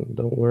go of them.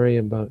 Don't worry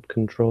about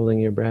controlling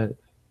your breath.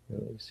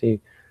 You see,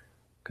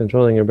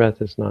 controlling your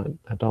breath is not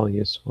at all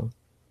useful,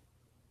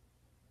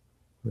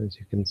 as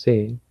you can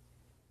see.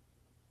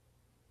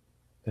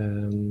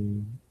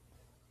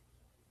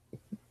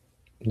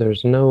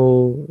 There's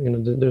no,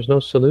 there's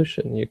no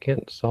solution. You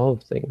can't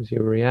solve things.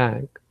 You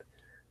react,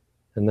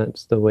 and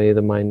that's the way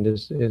the mind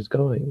is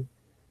going.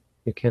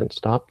 You can't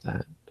stop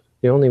that.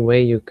 The only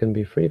way you can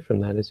be free from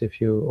that is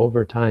if you,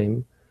 over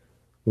time,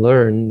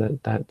 learn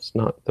that that's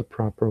not the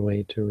proper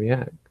way to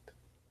react.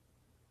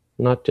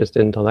 Not just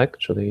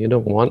intellectually. You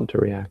don't want to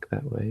react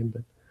that way,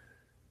 but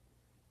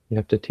you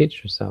have to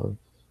teach yourself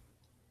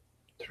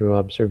through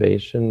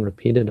observation,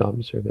 repeated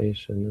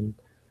observation,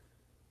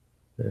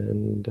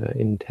 and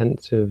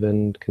intensive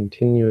and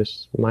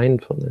continuous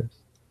mindfulness.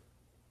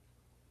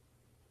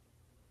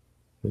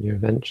 And you're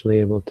eventually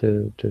able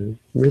to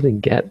really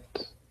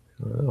get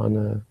on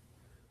a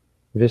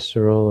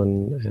visceral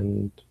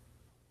and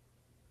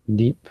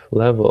deep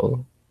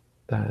level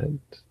that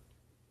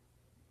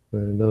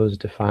those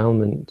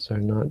defilements are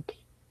not the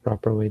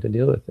proper way to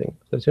deal with things.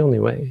 That's the only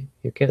way.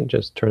 You can't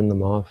just turn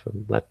them off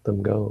and let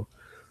them go.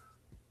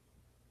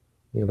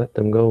 You let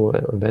them go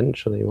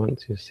eventually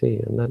once you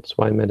see, and that's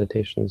why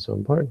meditation is so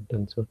important.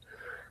 And so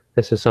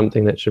this is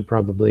something that should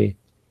probably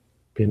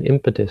be an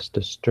impetus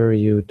to stir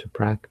you to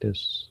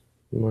practice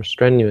more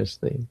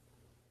strenuously,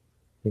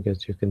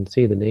 because you can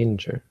see the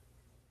danger.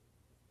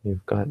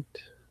 You've got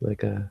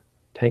like a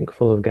tank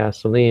full of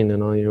gasoline,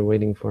 and all you're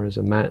waiting for is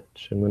a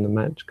match, and when the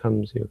match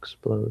comes, you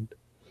explode.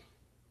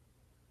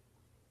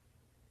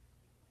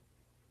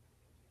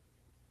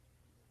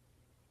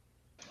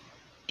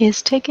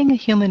 Is taking a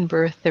human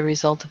birth the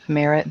result of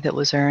merit that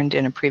was earned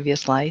in a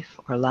previous life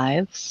or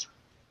lives?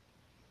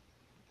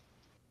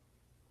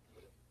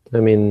 I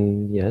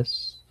mean,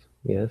 yes,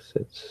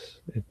 it's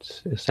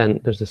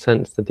there's a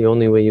sense that the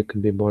only way you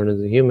could be born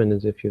as a human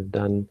is if you've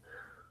done,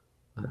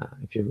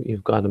 if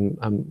you've got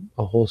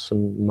a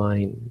wholesome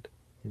mind.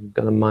 You've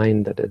got a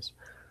mind that is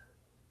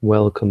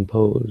well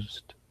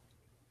composed.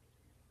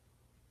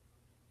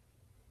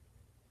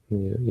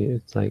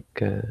 It's like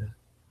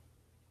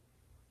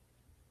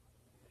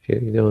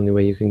the only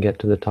way you can get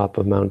to the top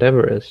of Mount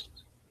Everest,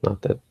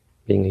 not that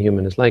being a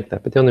human is like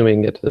that, but the only way you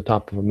can get to the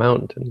top of a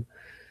mountain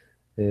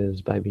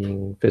is by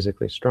being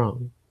physically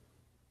strong.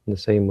 In the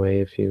same way,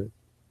 if you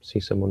see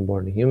someone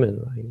born a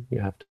human, you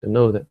have to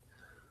know that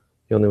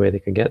the only way they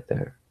could get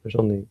there, the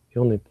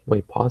only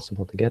way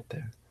possible to get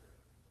there,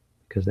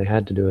 because they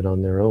had to do it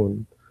on their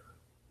own,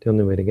 the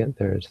only way to get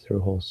there is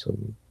through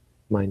wholesome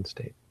mind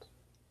states.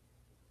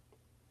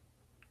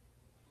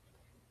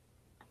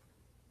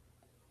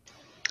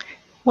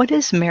 What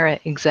is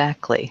merit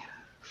exactly?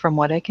 From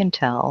what I can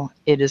tell,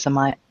 it is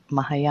a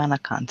Mahayana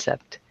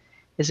concept.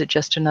 Is it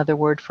just another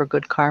word for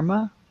good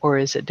karma, or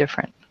is it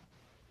different?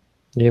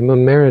 Yeah,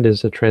 merit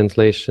is a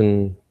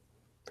translation,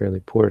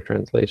 fairly poor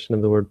translation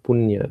of the word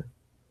punya.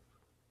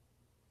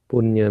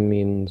 Punya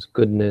means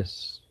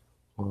goodness,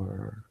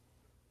 or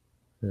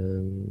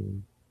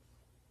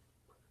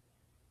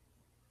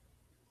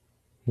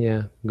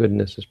yeah,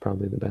 goodness is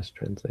probably the best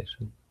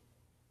translation.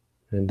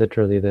 And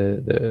literally,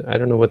 I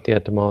don't know what the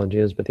etymology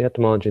is, but the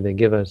etymology they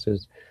give us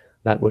is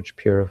that which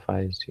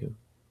purifies you.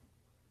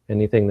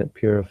 Anything that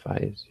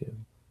purifies you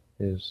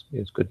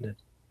is goodness,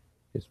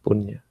 is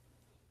punya.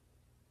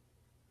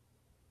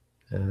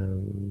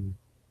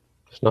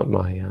 It's not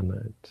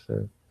Mahayana.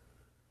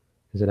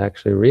 Is it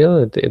actually real?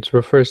 It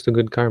refers to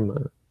good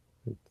karma.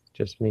 It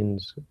just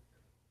means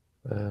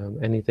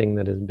anything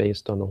that is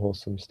based on a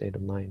wholesome state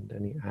of mind,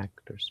 any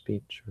act or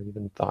speech or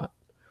even thought.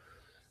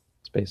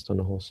 It's based on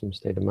a wholesome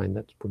state of mind.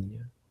 That's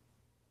punya.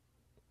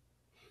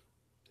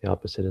 The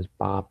opposite is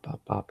papa.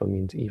 Papa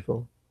means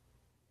evil.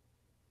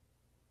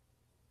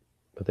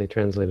 But they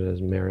translate it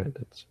as merit.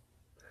 It's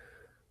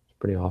a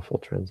pretty awful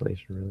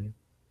translation, really.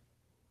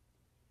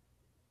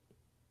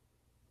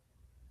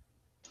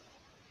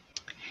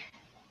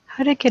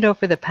 How to get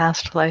over the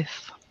past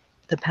life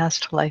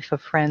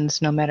of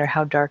friends, no matter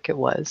how dark it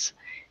was?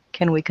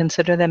 Can we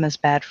consider them as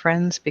bad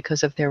friends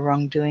because of their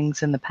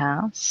wrongdoings in the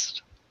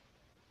past?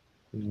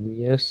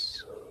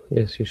 Yes,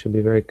 yes, you should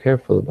be very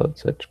careful about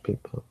such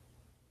people.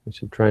 You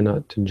should try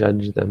not to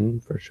judge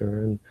them, for sure,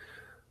 and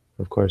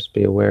of course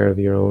be aware of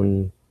your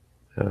own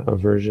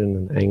aversion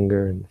and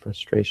anger and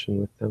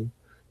frustration with them,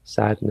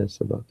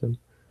 sadness about them.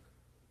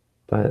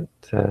 But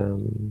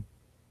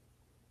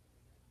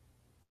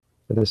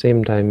at the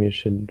same time, you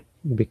should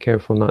be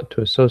careful not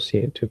to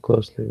associate too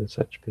closely with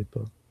such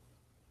people.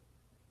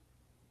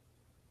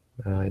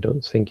 I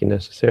don't think you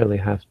necessarily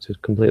have to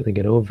completely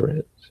get over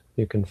it.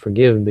 You can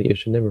forgive, but you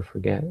should never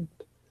forget.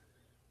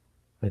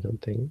 I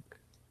don't think.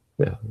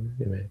 Well,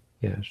 you may,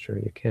 yeah, sure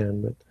you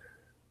can, but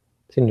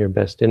it's in your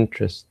best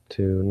interest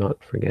to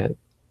not forget,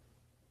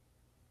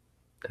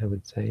 I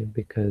would say,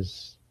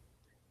 because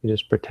you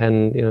just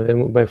pretend,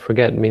 and by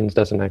forget means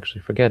doesn't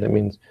actually forget. It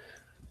means,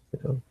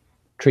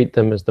 treat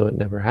them as though it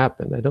never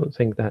happened. I don't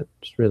think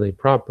that's really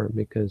proper,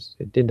 because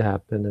it did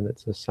happen and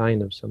it's a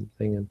sign of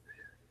something,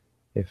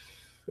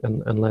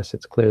 and unless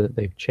it's clear that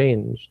they've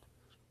changed,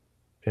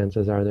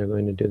 chances are they're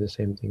going to do the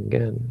same thing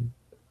again.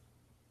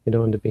 You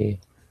don't want to be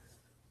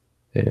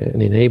an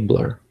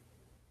enabler.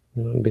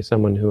 You don't want to be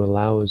someone who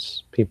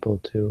allows people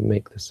to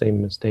make the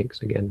same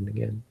mistakes again and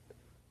again.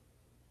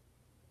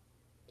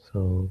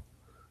 So,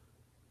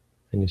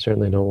 and you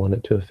certainly don't want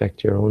it to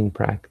affect your own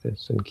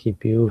practice and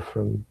keep you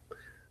from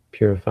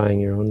purifying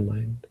your own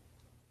mind.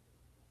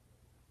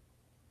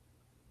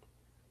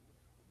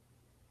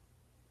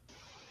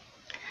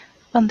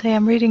 Bhante,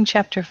 I'm reading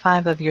chapter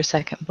 5 of your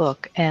second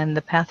book, and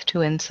the path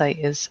to insight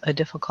is a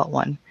difficult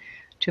one.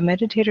 Do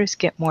meditators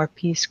get more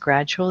peace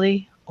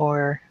gradually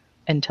or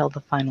until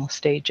the final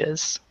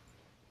stages?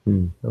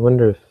 I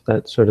wonder if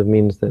that sort of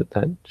means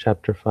that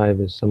chapter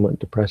 5 is somewhat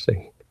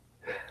depressing.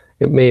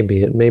 It may be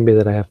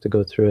that I have to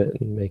go through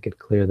it and make it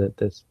clear that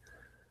there's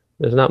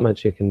not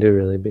much you can do,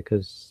 really,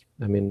 because,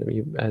 I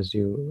mean, as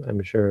you,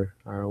 I'm sure,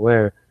 are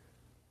aware,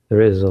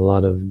 there is a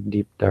lot of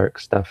deep, dark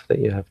stuff that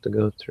you have to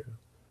go through.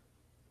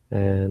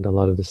 And a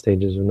lot of the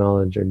stages of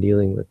knowledge are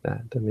dealing with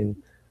that. I mean,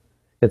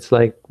 it's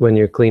like when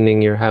you're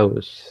cleaning your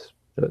house.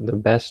 The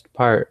best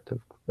part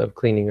of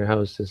cleaning your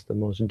house is the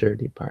most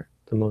dirty part,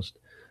 the most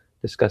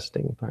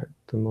disgusting part,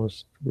 the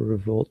most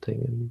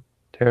revolting and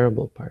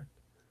terrible part.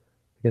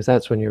 Because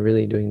that's when you're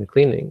really doing the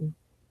cleaning.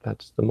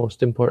 That's the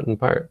most important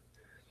part.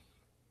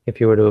 If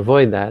you were to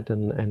avoid that,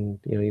 and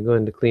you go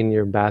in to clean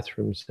your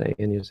bathroom, say,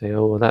 and you say,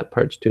 oh, well, that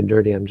part's too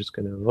dirty, I'm just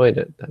going to avoid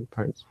it. That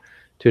part's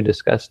too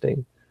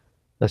disgusting.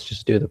 Let's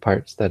just do the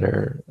parts that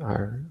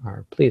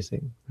are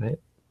pleasing, right?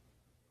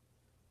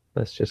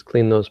 Let's just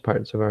clean those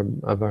parts of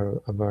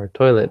our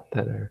toilet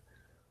that are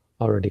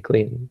already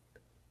clean.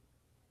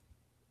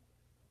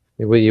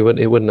 It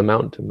wouldn't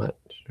amount to much,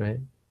 right?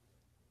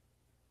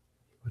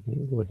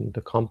 Wouldn't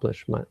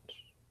accomplish much.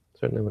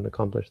 Certainly wouldn't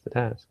accomplish the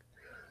task.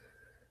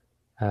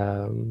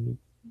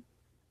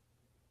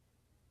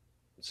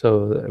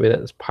 So I mean,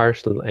 that's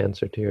partial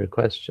answer to your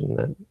question.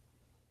 That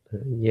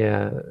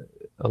yeah,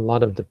 a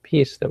lot of the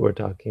peace that we're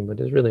talking about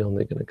is really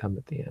only going to come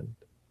at the end.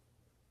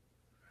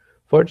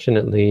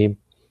 Fortunately,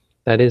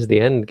 that is the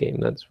end game.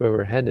 That's where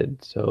we're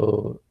headed.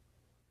 So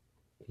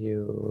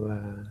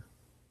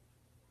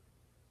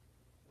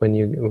when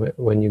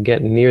you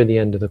get near the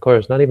end of the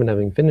course, not even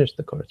having finished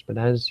the course, but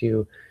as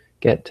you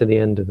get to the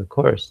end of the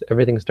course,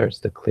 everything starts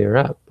to clear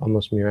up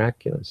almost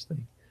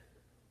miraculously.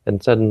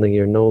 And suddenly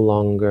you're no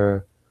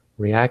longer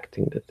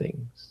reacting to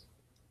things.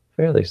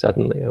 Fairly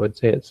suddenly, I would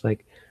say it's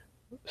like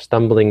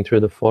stumbling through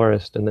the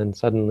forest and then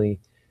suddenly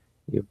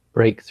you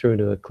break through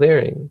to a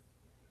clearing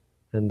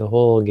and the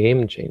whole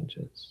game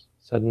changes.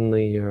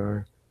 Suddenly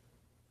you're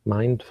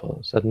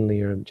mindful, suddenly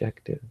you're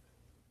objective.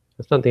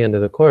 That's not the end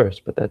of the course,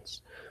 but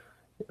that's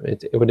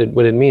what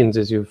it means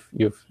is you've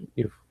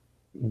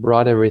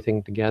brought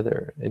everything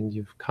together and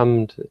you've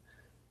come to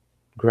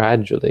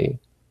gradually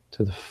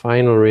to the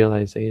final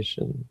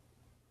realization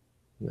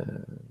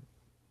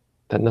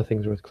that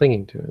nothing's worth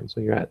clinging to. And so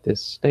you're at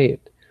this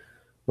state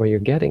where you're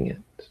getting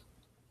it.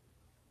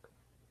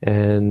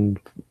 And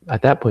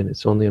at that point,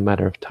 it's only a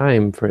matter of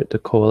time for it to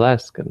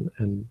coalesce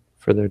and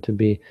for there to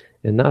be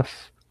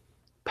enough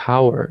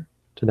power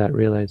to that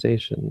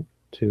realization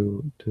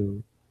to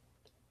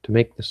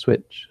make the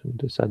switch and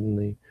to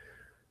suddenly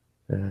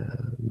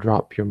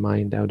drop your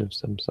mind out of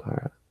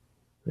samsara,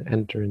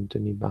 enter into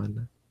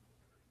nibbana.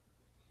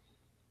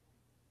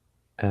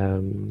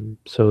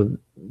 So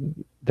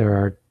there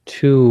are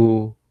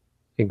two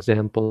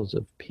examples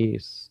of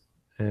peace,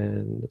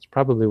 and it's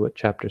probably what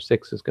chapter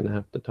 6 is going to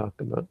have to talk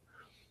about.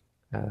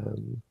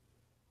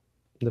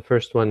 The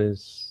first one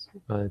is,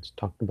 it's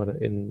talked about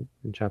in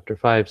chapter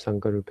 5,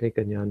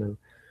 Sankarupeka Jnana,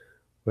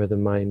 where the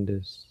mind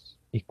is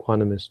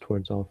equanimous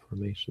towards all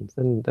formations.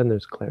 Then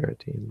there's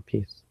clarity and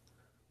peace.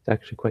 It's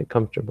actually quite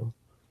comfortable.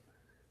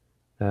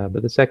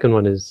 But the second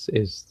one is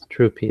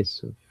true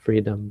peace of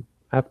freedom.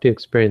 After you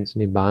experience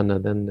Nibbana,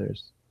 then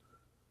there's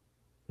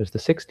the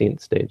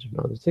 16th stage of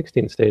knowledge. The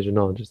 16th stage of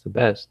knowledge is the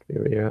best.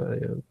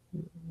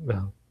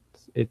 Well,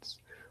 it's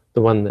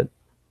the one that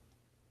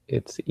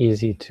it's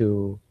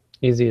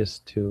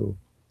easiest to,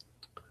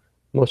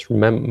 most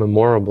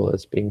memorable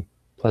as being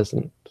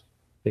pleasant,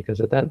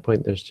 because at that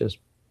point there's just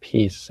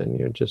peace, and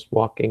you're just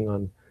walking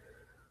on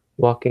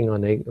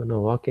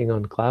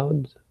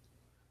clouds.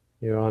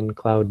 You're on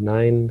cloud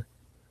 9.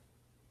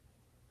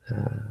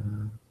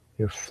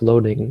 You're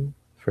floating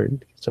for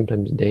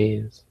sometimes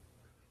days.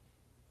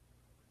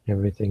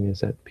 Everything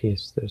is at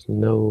peace. There's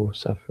no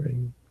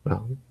suffering.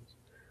 Well,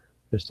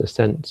 there's a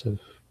sense of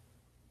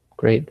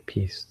great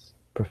peace,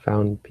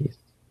 profound peace.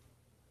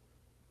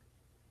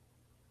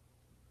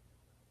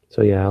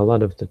 So yeah, a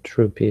lot of the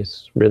true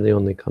peace really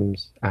only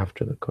comes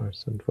after the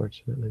course,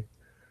 unfortunately.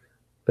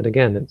 But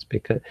again, it's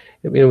because,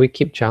 we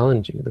keep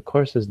challenging. The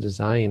course is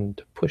designed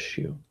to push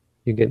you.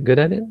 You get good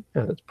at it?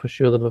 Yeah, let's push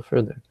you a little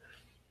further.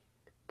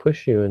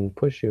 Push you and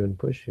push you and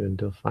push you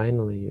until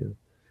finally you,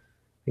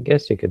 I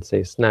guess you could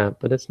say snap,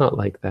 but it's not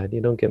like that.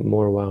 You don't get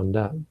more wound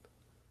up.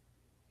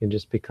 You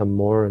just become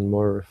more and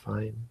more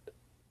refined.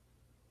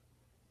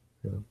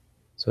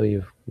 So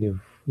you've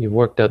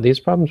worked out these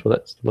problems. Well,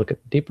 let's look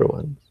at deeper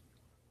ones.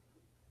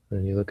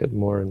 And you look at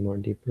more and more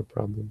deeper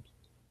problems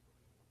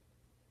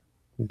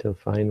until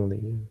finally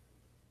you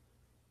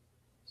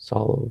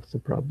solve the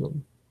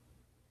problem.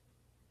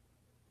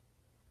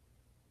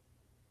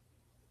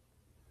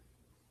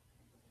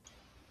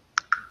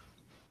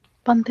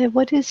 Bhante,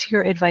 what is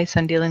your advice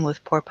on dealing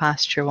with poor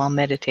posture while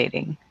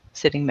meditating,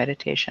 sitting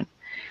meditation?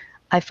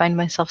 I find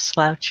myself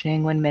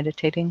slouching when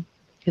meditating.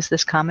 Is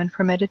this common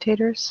for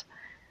meditators?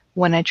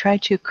 When I try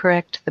to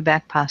correct the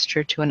back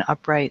posture to an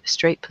upright,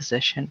 straight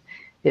position,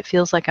 it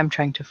feels like I'm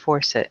trying to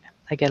force it.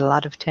 I get a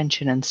lot of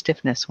tension and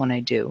stiffness when I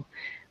do,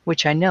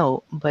 which I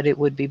know, but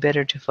would it be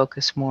better to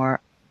focus more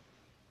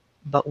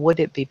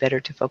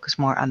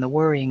on the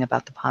worrying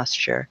about the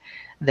posture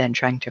than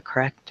trying to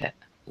correct it?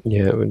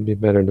 Yeah, it would be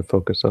better to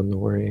focus on the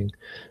worrying.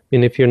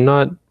 If you're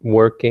not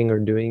working or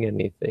doing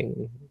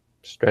anything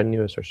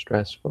strenuous or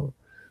stressful,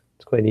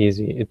 it's quite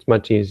easy. It's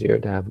much easier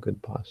to have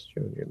good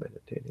posture when you're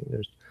meditating.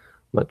 There's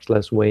much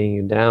less weighing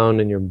you down,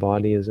 and your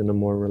body is in a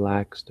more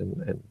relaxed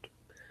and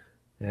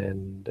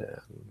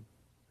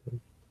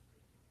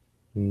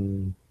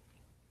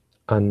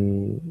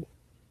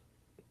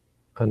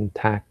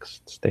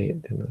untaxed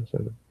state.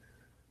 Sort of.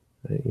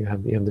 You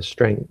have the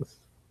strength,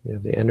 you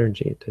have the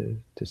energy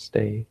to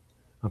stay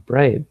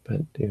upright.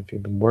 But if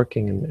you've been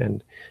working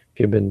and if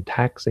you've been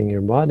taxing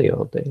your body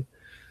all day,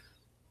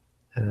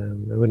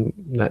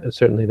 I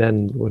certainly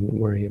then wouldn't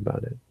worry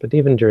about it. But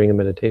even during a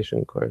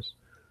meditation course,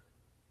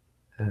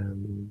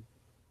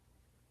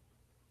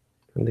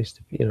 At least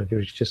if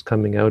you're just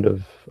coming out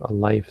of a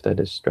life that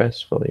is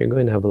stressful, you're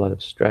going to have a lot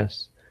of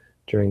stress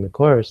during the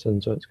course,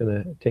 and so it's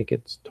going to take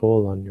its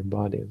toll on your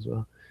body as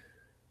well.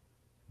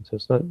 And so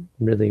it's not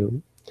really.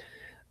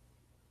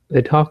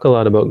 They talk a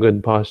lot about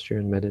good posture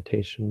and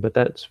meditation, but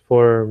that's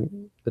for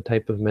the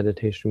type of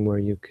meditation where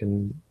you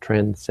can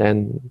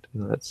transcend.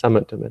 That's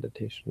samatha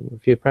meditation.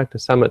 If you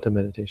practice samatha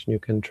meditation, you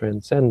can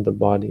transcend the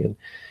body, and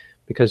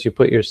because you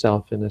put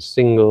yourself in a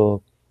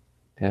single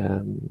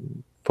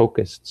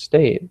focused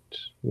state,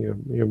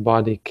 your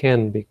body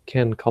can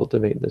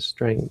cultivate the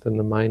strength, and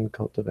the mind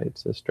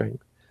cultivates the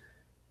strength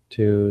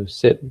to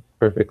sit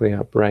perfectly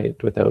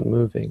upright without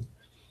moving.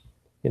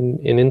 In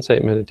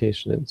insight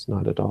meditation, it's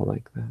not at all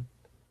like that.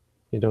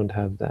 You don't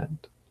have that.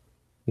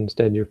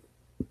 Instead, you're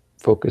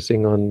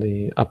focusing on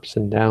the ups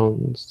and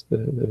downs,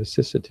 the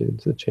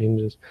vicissitudes, the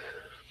changes.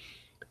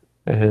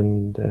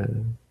 And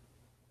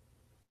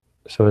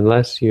so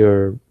unless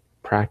you're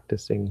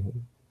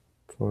practicing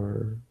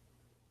for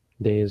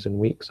days and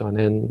weeks on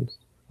end,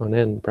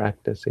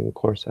 practicing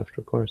course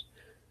after course,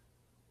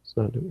 it's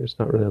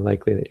not really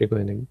likely that you're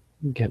going to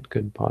get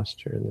good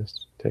posture in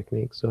this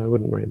technique. So I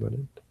wouldn't worry about it.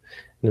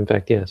 And in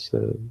fact, yes,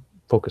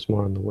 focus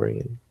more on the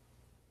worrying.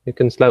 You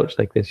can slouch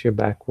like this, your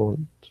back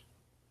won't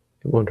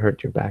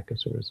hurt your back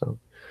as a result.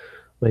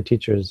 My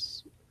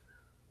teacher's,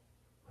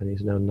 when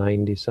he's now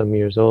 90 some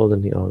years old,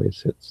 and he always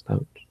sits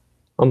slouched.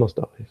 Almost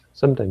always.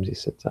 Sometimes he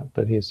sits up,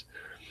 but he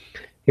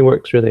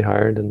works really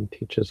hard and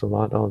teaches a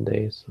lot all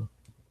day, so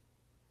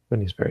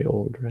when he's very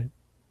old, right?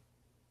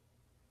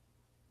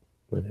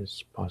 When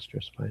his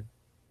posture's fine.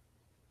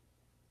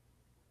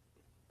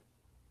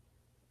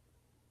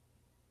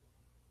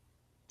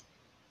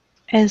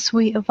 As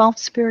we evolve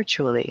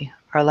spiritually,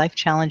 are life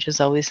challenges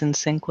always in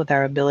sync with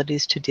our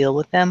abilities to deal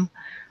with them,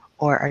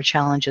 or are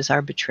challenges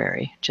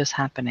arbitrary, just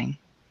happening?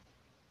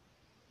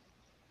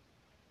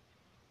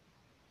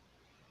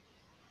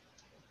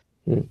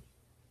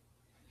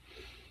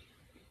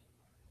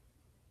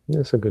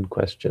 That's a good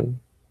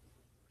question.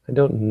 I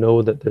don't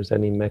know that there's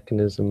any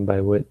mechanism by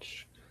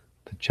which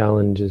the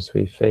challenges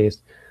we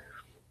face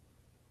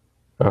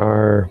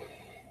are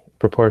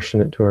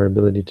proportionate to our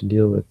ability to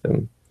deal with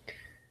them.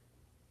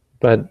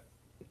 But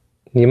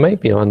you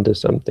might be onto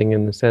something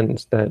in the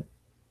sense that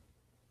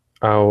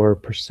our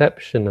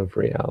perception of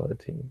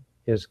reality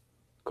is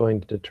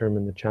going to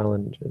determine the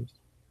challenges.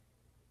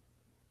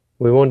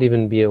 We won't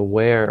even be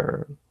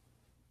aware,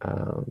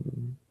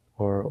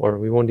 or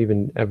we won't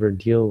even ever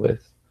deal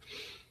with.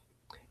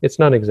 It's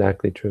not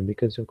exactly true,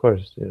 because of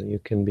course you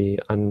can be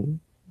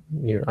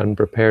you're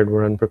unprepared.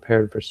 We're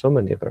unprepared for so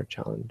many of our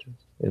challenges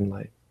in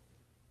life.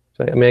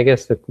 So I mean, I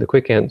guess the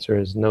quick answer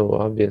is no.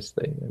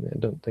 Obviously, I mean, I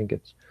don't think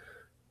it's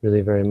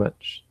really very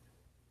much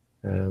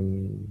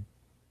in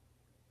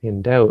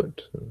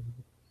doubt.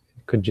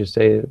 Could you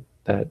say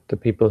that the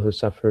people who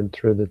suffered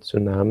through the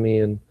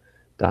tsunami and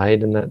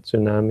died in that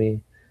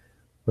tsunami,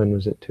 when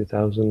was it,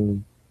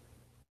 2000?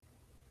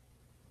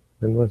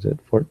 When was it?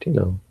 14?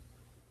 No,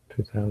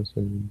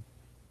 2007.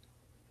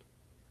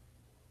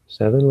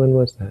 When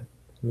was that?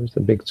 It was the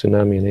big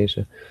tsunami in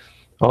Asia.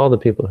 All the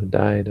people who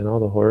died and all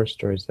the horror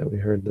stories that we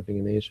heard living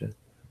in Asia.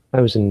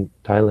 I was in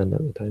Thailand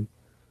at the time.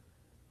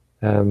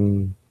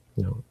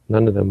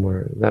 None of them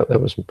were,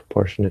 that wasn't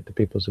proportionate to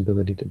people's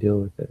ability to deal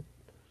with it.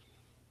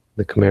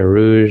 The Khmer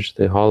Rouge,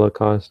 the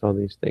Holocaust, all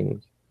these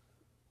things,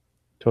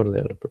 totally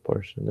out of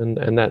proportion.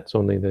 And that's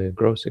only the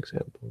gross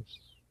examples.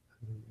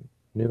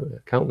 A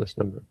countless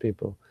number of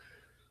people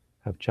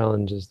have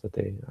challenges that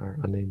they are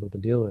unable to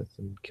deal with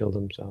and kill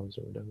themselves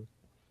or whatever.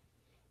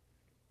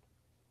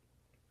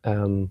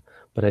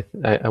 But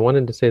I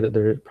wanted to say that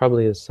there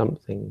probably is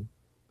something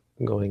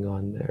going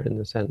on there, in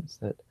the sense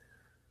that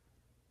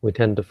we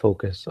tend to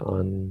focus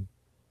on,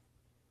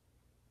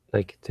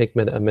 like, take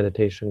a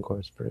meditation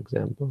course, for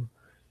example.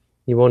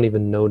 You won't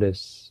even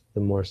notice the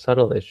more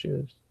subtle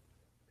issues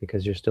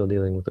because you're still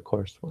dealing with the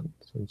coarse ones.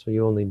 And so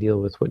you only deal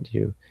with what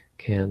you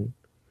can.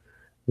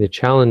 The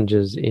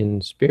challenges in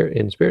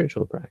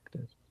spiritual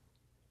practice,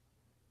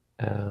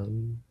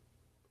 the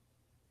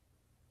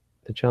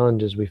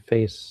challenges we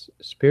face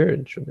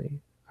spiritually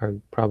are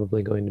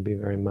probably going to be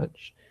very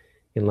much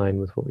in line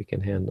with what we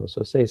can handle.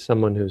 So say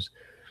someone who's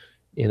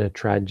in a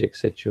tragic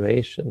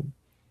situation,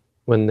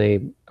 when they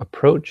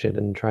approach it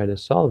and try to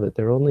solve it,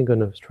 they're only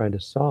going to try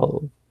to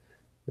solve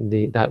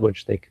that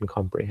which they can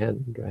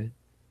comprehend, right?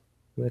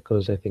 And that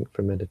goes, I think,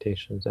 for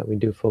meditations, that we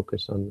do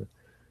focus on the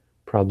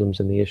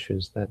problems and the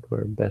issues that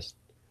were best,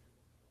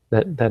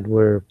 that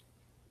were,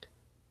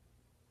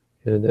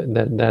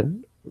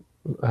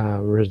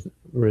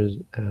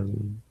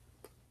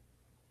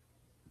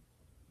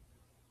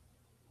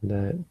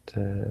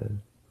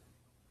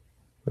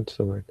 what's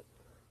the word?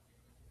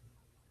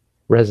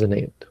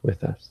 Resonate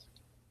with us.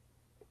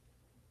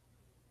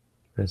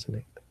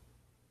 Resonate.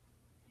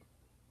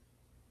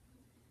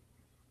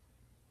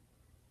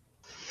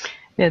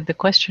 Yeah, the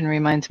question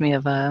reminds me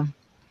of a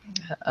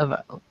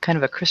kind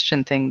of a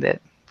Christian thing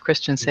that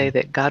Christians say,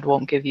 that God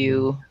won't give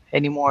you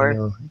any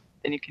more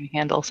then you can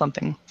handle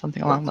something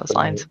along those That's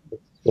lines.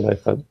 what I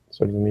thought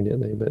sort of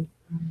immediately, but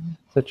Mhm.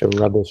 such a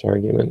rubbish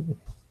argument.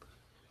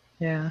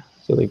 Yeah.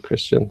 Silly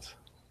Christians.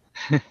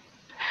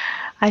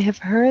 I have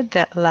heard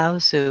that Lao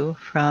Tzu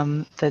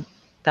from the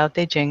Tao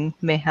Te Ching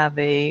may have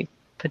been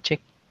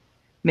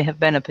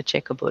a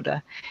Pacceka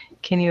Buddha.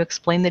 Can you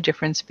explain the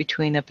difference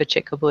between a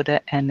Pacceka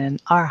Buddha and an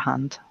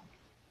Arhat?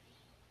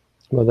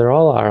 Well, they're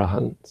all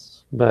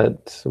arahants,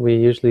 but we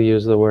usually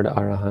use the word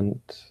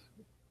arahant.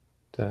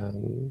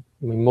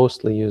 We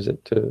mostly use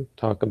it to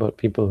talk about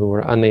people who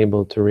were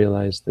unable to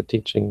realize the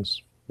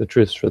teachings, the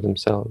truths for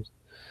themselves.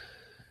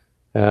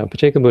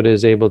 Pacceka Buddha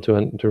is able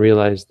to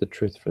realize the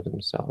truth for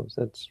themselves.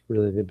 That's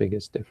really the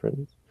biggest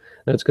difference.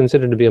 And it's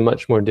considered to be a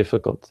much more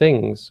difficult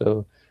thing,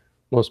 so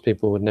most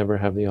people would never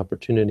have the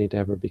opportunity to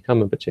ever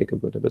become a Pacceka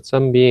Buddha. But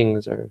some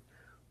beings are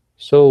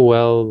so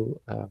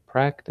well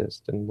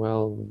practiced and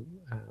well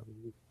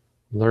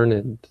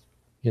learned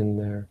in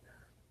their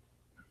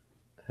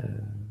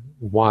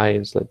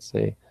wise, let's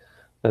say,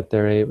 that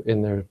they're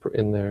in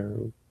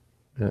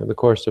the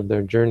course of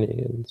their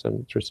journey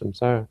through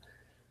samsara,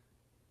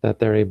 that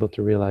they're able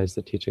to realize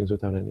the teachings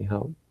without any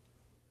help.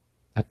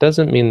 That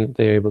doesn't mean that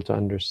they're able to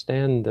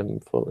understand them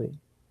fully.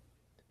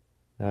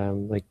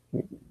 Like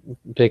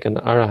take an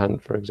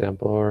arahant, for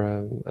example, or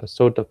a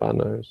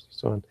sotapanna, or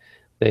so on.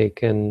 They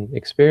can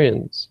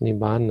experience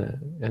nibbana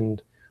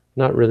and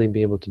not really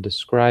be able to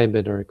describe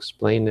it or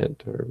explain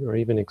it, or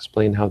even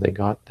explain how they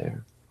got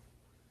there.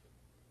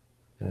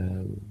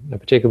 A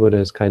Pacceka Buddha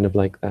is kind of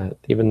like that.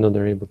 Even though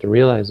they're able to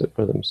realize it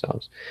for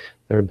themselves,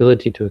 their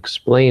ability to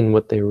explain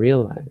what they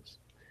realize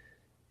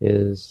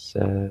is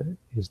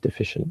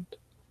deficient.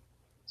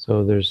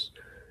 So there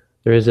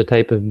is a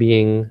type of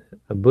being,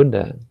 a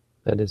Buddha,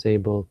 that is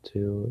able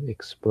to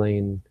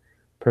explain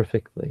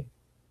perfectly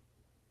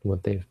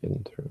what they've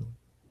been through,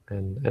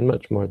 and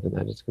much more than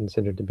that. It's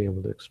considered to be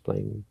able to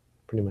explain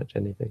pretty much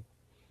anything.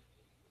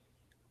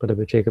 But a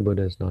Pacceka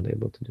Buddha is not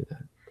able to do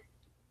that.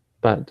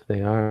 But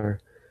they are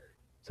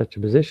such a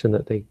position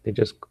that they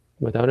just,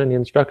 without any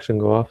instruction,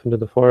 go off into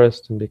the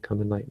forest and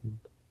become enlightened.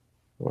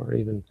 Or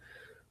even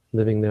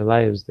living their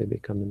lives, they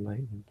become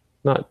enlightened.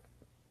 Not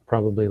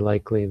probably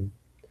likely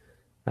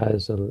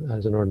as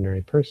an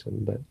ordinary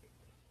person, but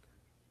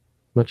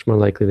much more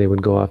likely they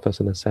would go off as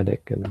an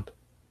ascetic and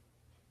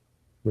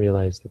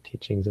realize the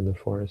teachings in the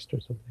forest or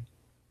something.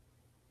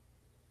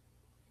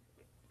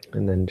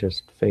 And then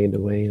just fade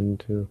away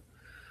into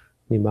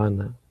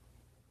nibbana.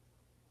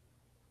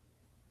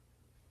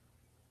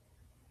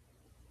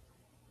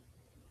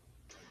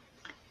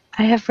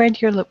 I have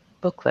read your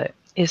booklet.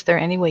 Is there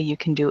any way you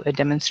can do a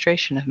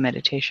demonstration of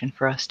meditation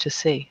for us to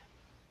see?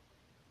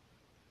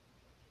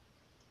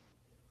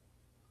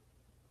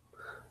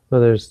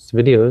 Well, there's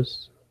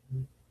videos.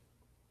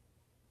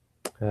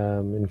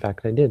 In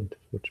fact, I did,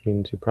 which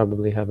means you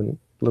probably haven't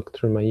looked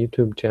through my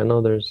YouTube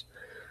channel. There's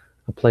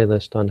a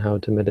playlist on how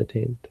to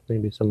meditate.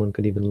 Maybe someone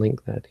could even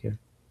link that here.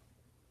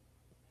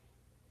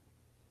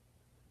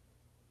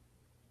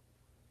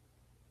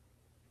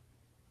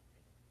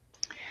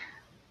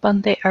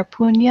 Bande, are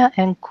punya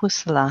and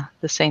kusala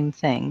the same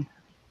thing?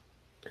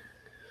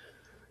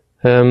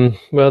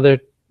 Well,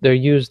 they're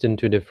used in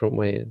two different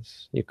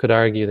ways. You could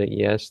argue that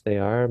yes, they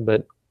are,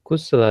 but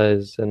kusala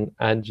is an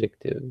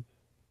adjective.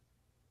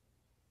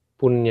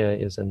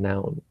 Punya is a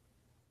noun.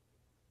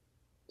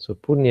 So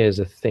punya is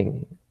a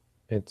thing.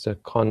 It's a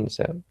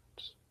concept.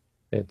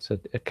 It's a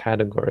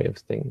category of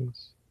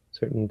things.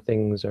 Certain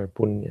things are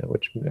punya,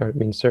 which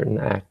means certain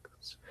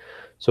acts.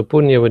 So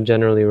punya would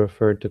generally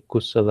refer to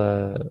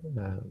kusala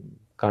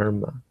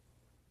karma.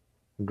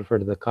 It would refer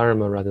to the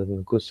karma rather than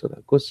the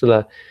kusala.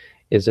 Kusala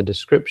is a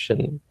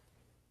description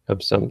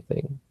of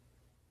something.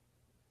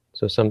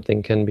 So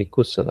something can be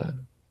kusala.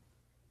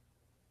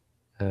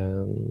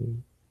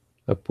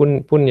 A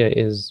punya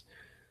is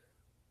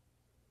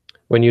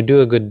when you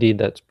do a good deed,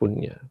 that's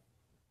punya.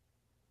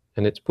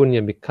 And it's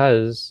punya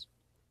because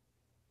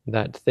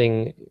that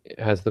thing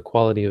has the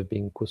quality of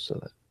being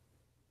kusala.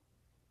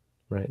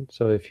 Right?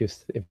 So if you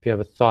have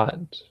a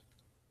thought,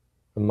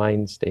 a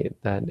mind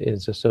state that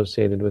is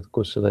associated with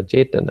kusala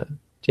cetana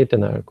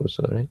or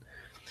kusala, right?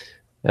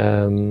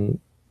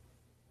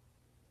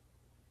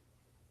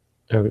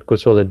 Or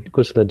kusala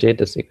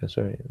cetasika,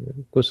 sorry,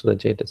 kusala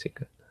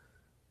cetasika,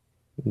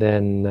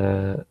 then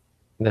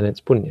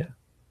it's punya.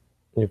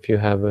 If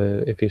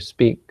you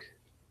speak,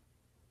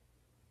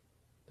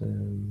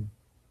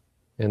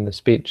 and the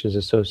speech is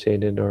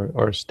associated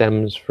or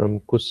stems from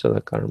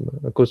kusala karma,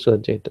 kusala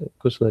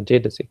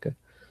cetasika,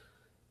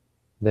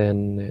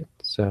 then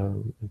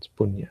it's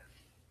punya.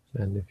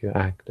 And if you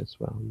act as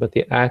well. But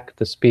the act,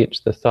 the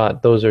speech, the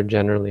thought, those are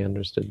generally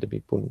understood to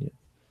be punya.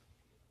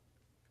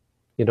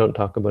 You don't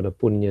talk about a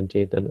punya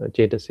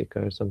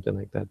cetasika or something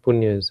like that.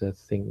 Punya is a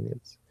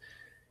thing.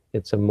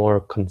 It's a more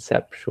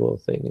conceptual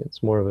thing.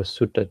 It's more of a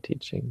sutta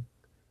teaching,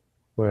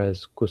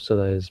 whereas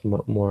kusala is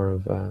more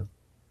of a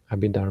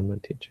abhidharma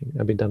teaching.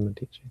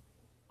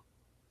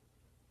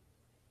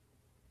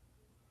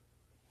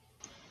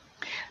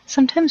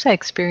 Sometimes I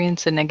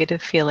experience a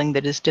negative feeling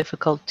that is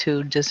difficult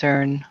to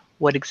discern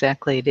what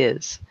exactly it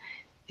is.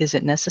 Is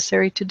it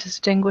necessary to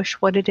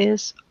distinguish what it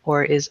is,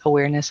 or is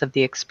awareness of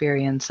the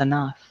experience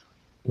enough?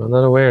 Well,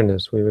 not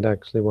awareness. We would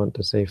actually want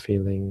to say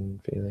feeling,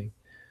 feeling.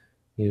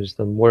 Use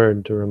the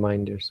word to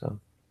remind yourself.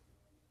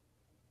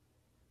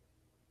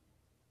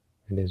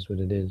 It is what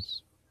it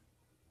is.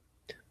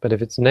 But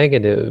if it's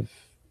negative,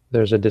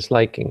 there's a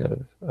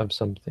disliking of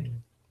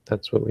something.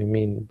 That's what we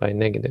mean by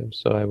negative.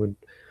 So I would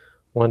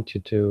want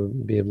you to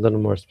be a little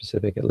more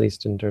specific, at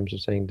least in terms of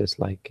saying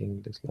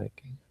disliking,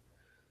 disliking.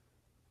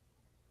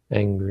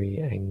 Angry,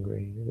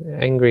 angry.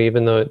 Angry,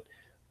 even though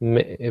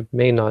it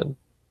may not,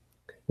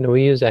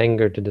 we use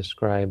anger to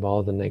describe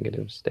all the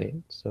negative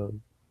states. So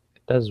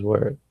it does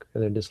work,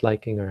 whether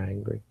disliking or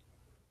angry.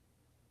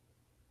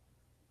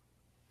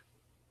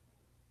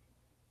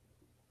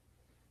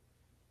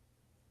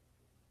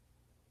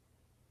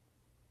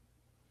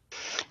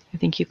 I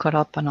think you caught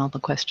up on all the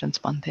questions,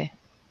 Bhante.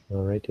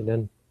 Alrighty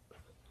then.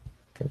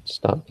 Let's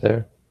stop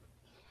there.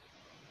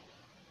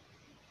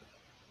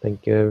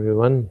 Thank you,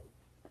 everyone.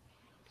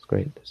 It's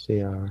great to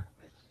see our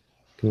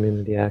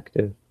community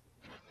active.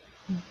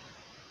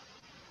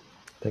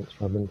 Thanks,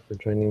 Robin, for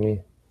joining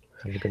me.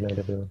 Have a good night,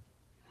 everyone.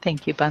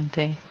 Thank you,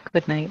 Bhante.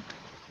 Good night.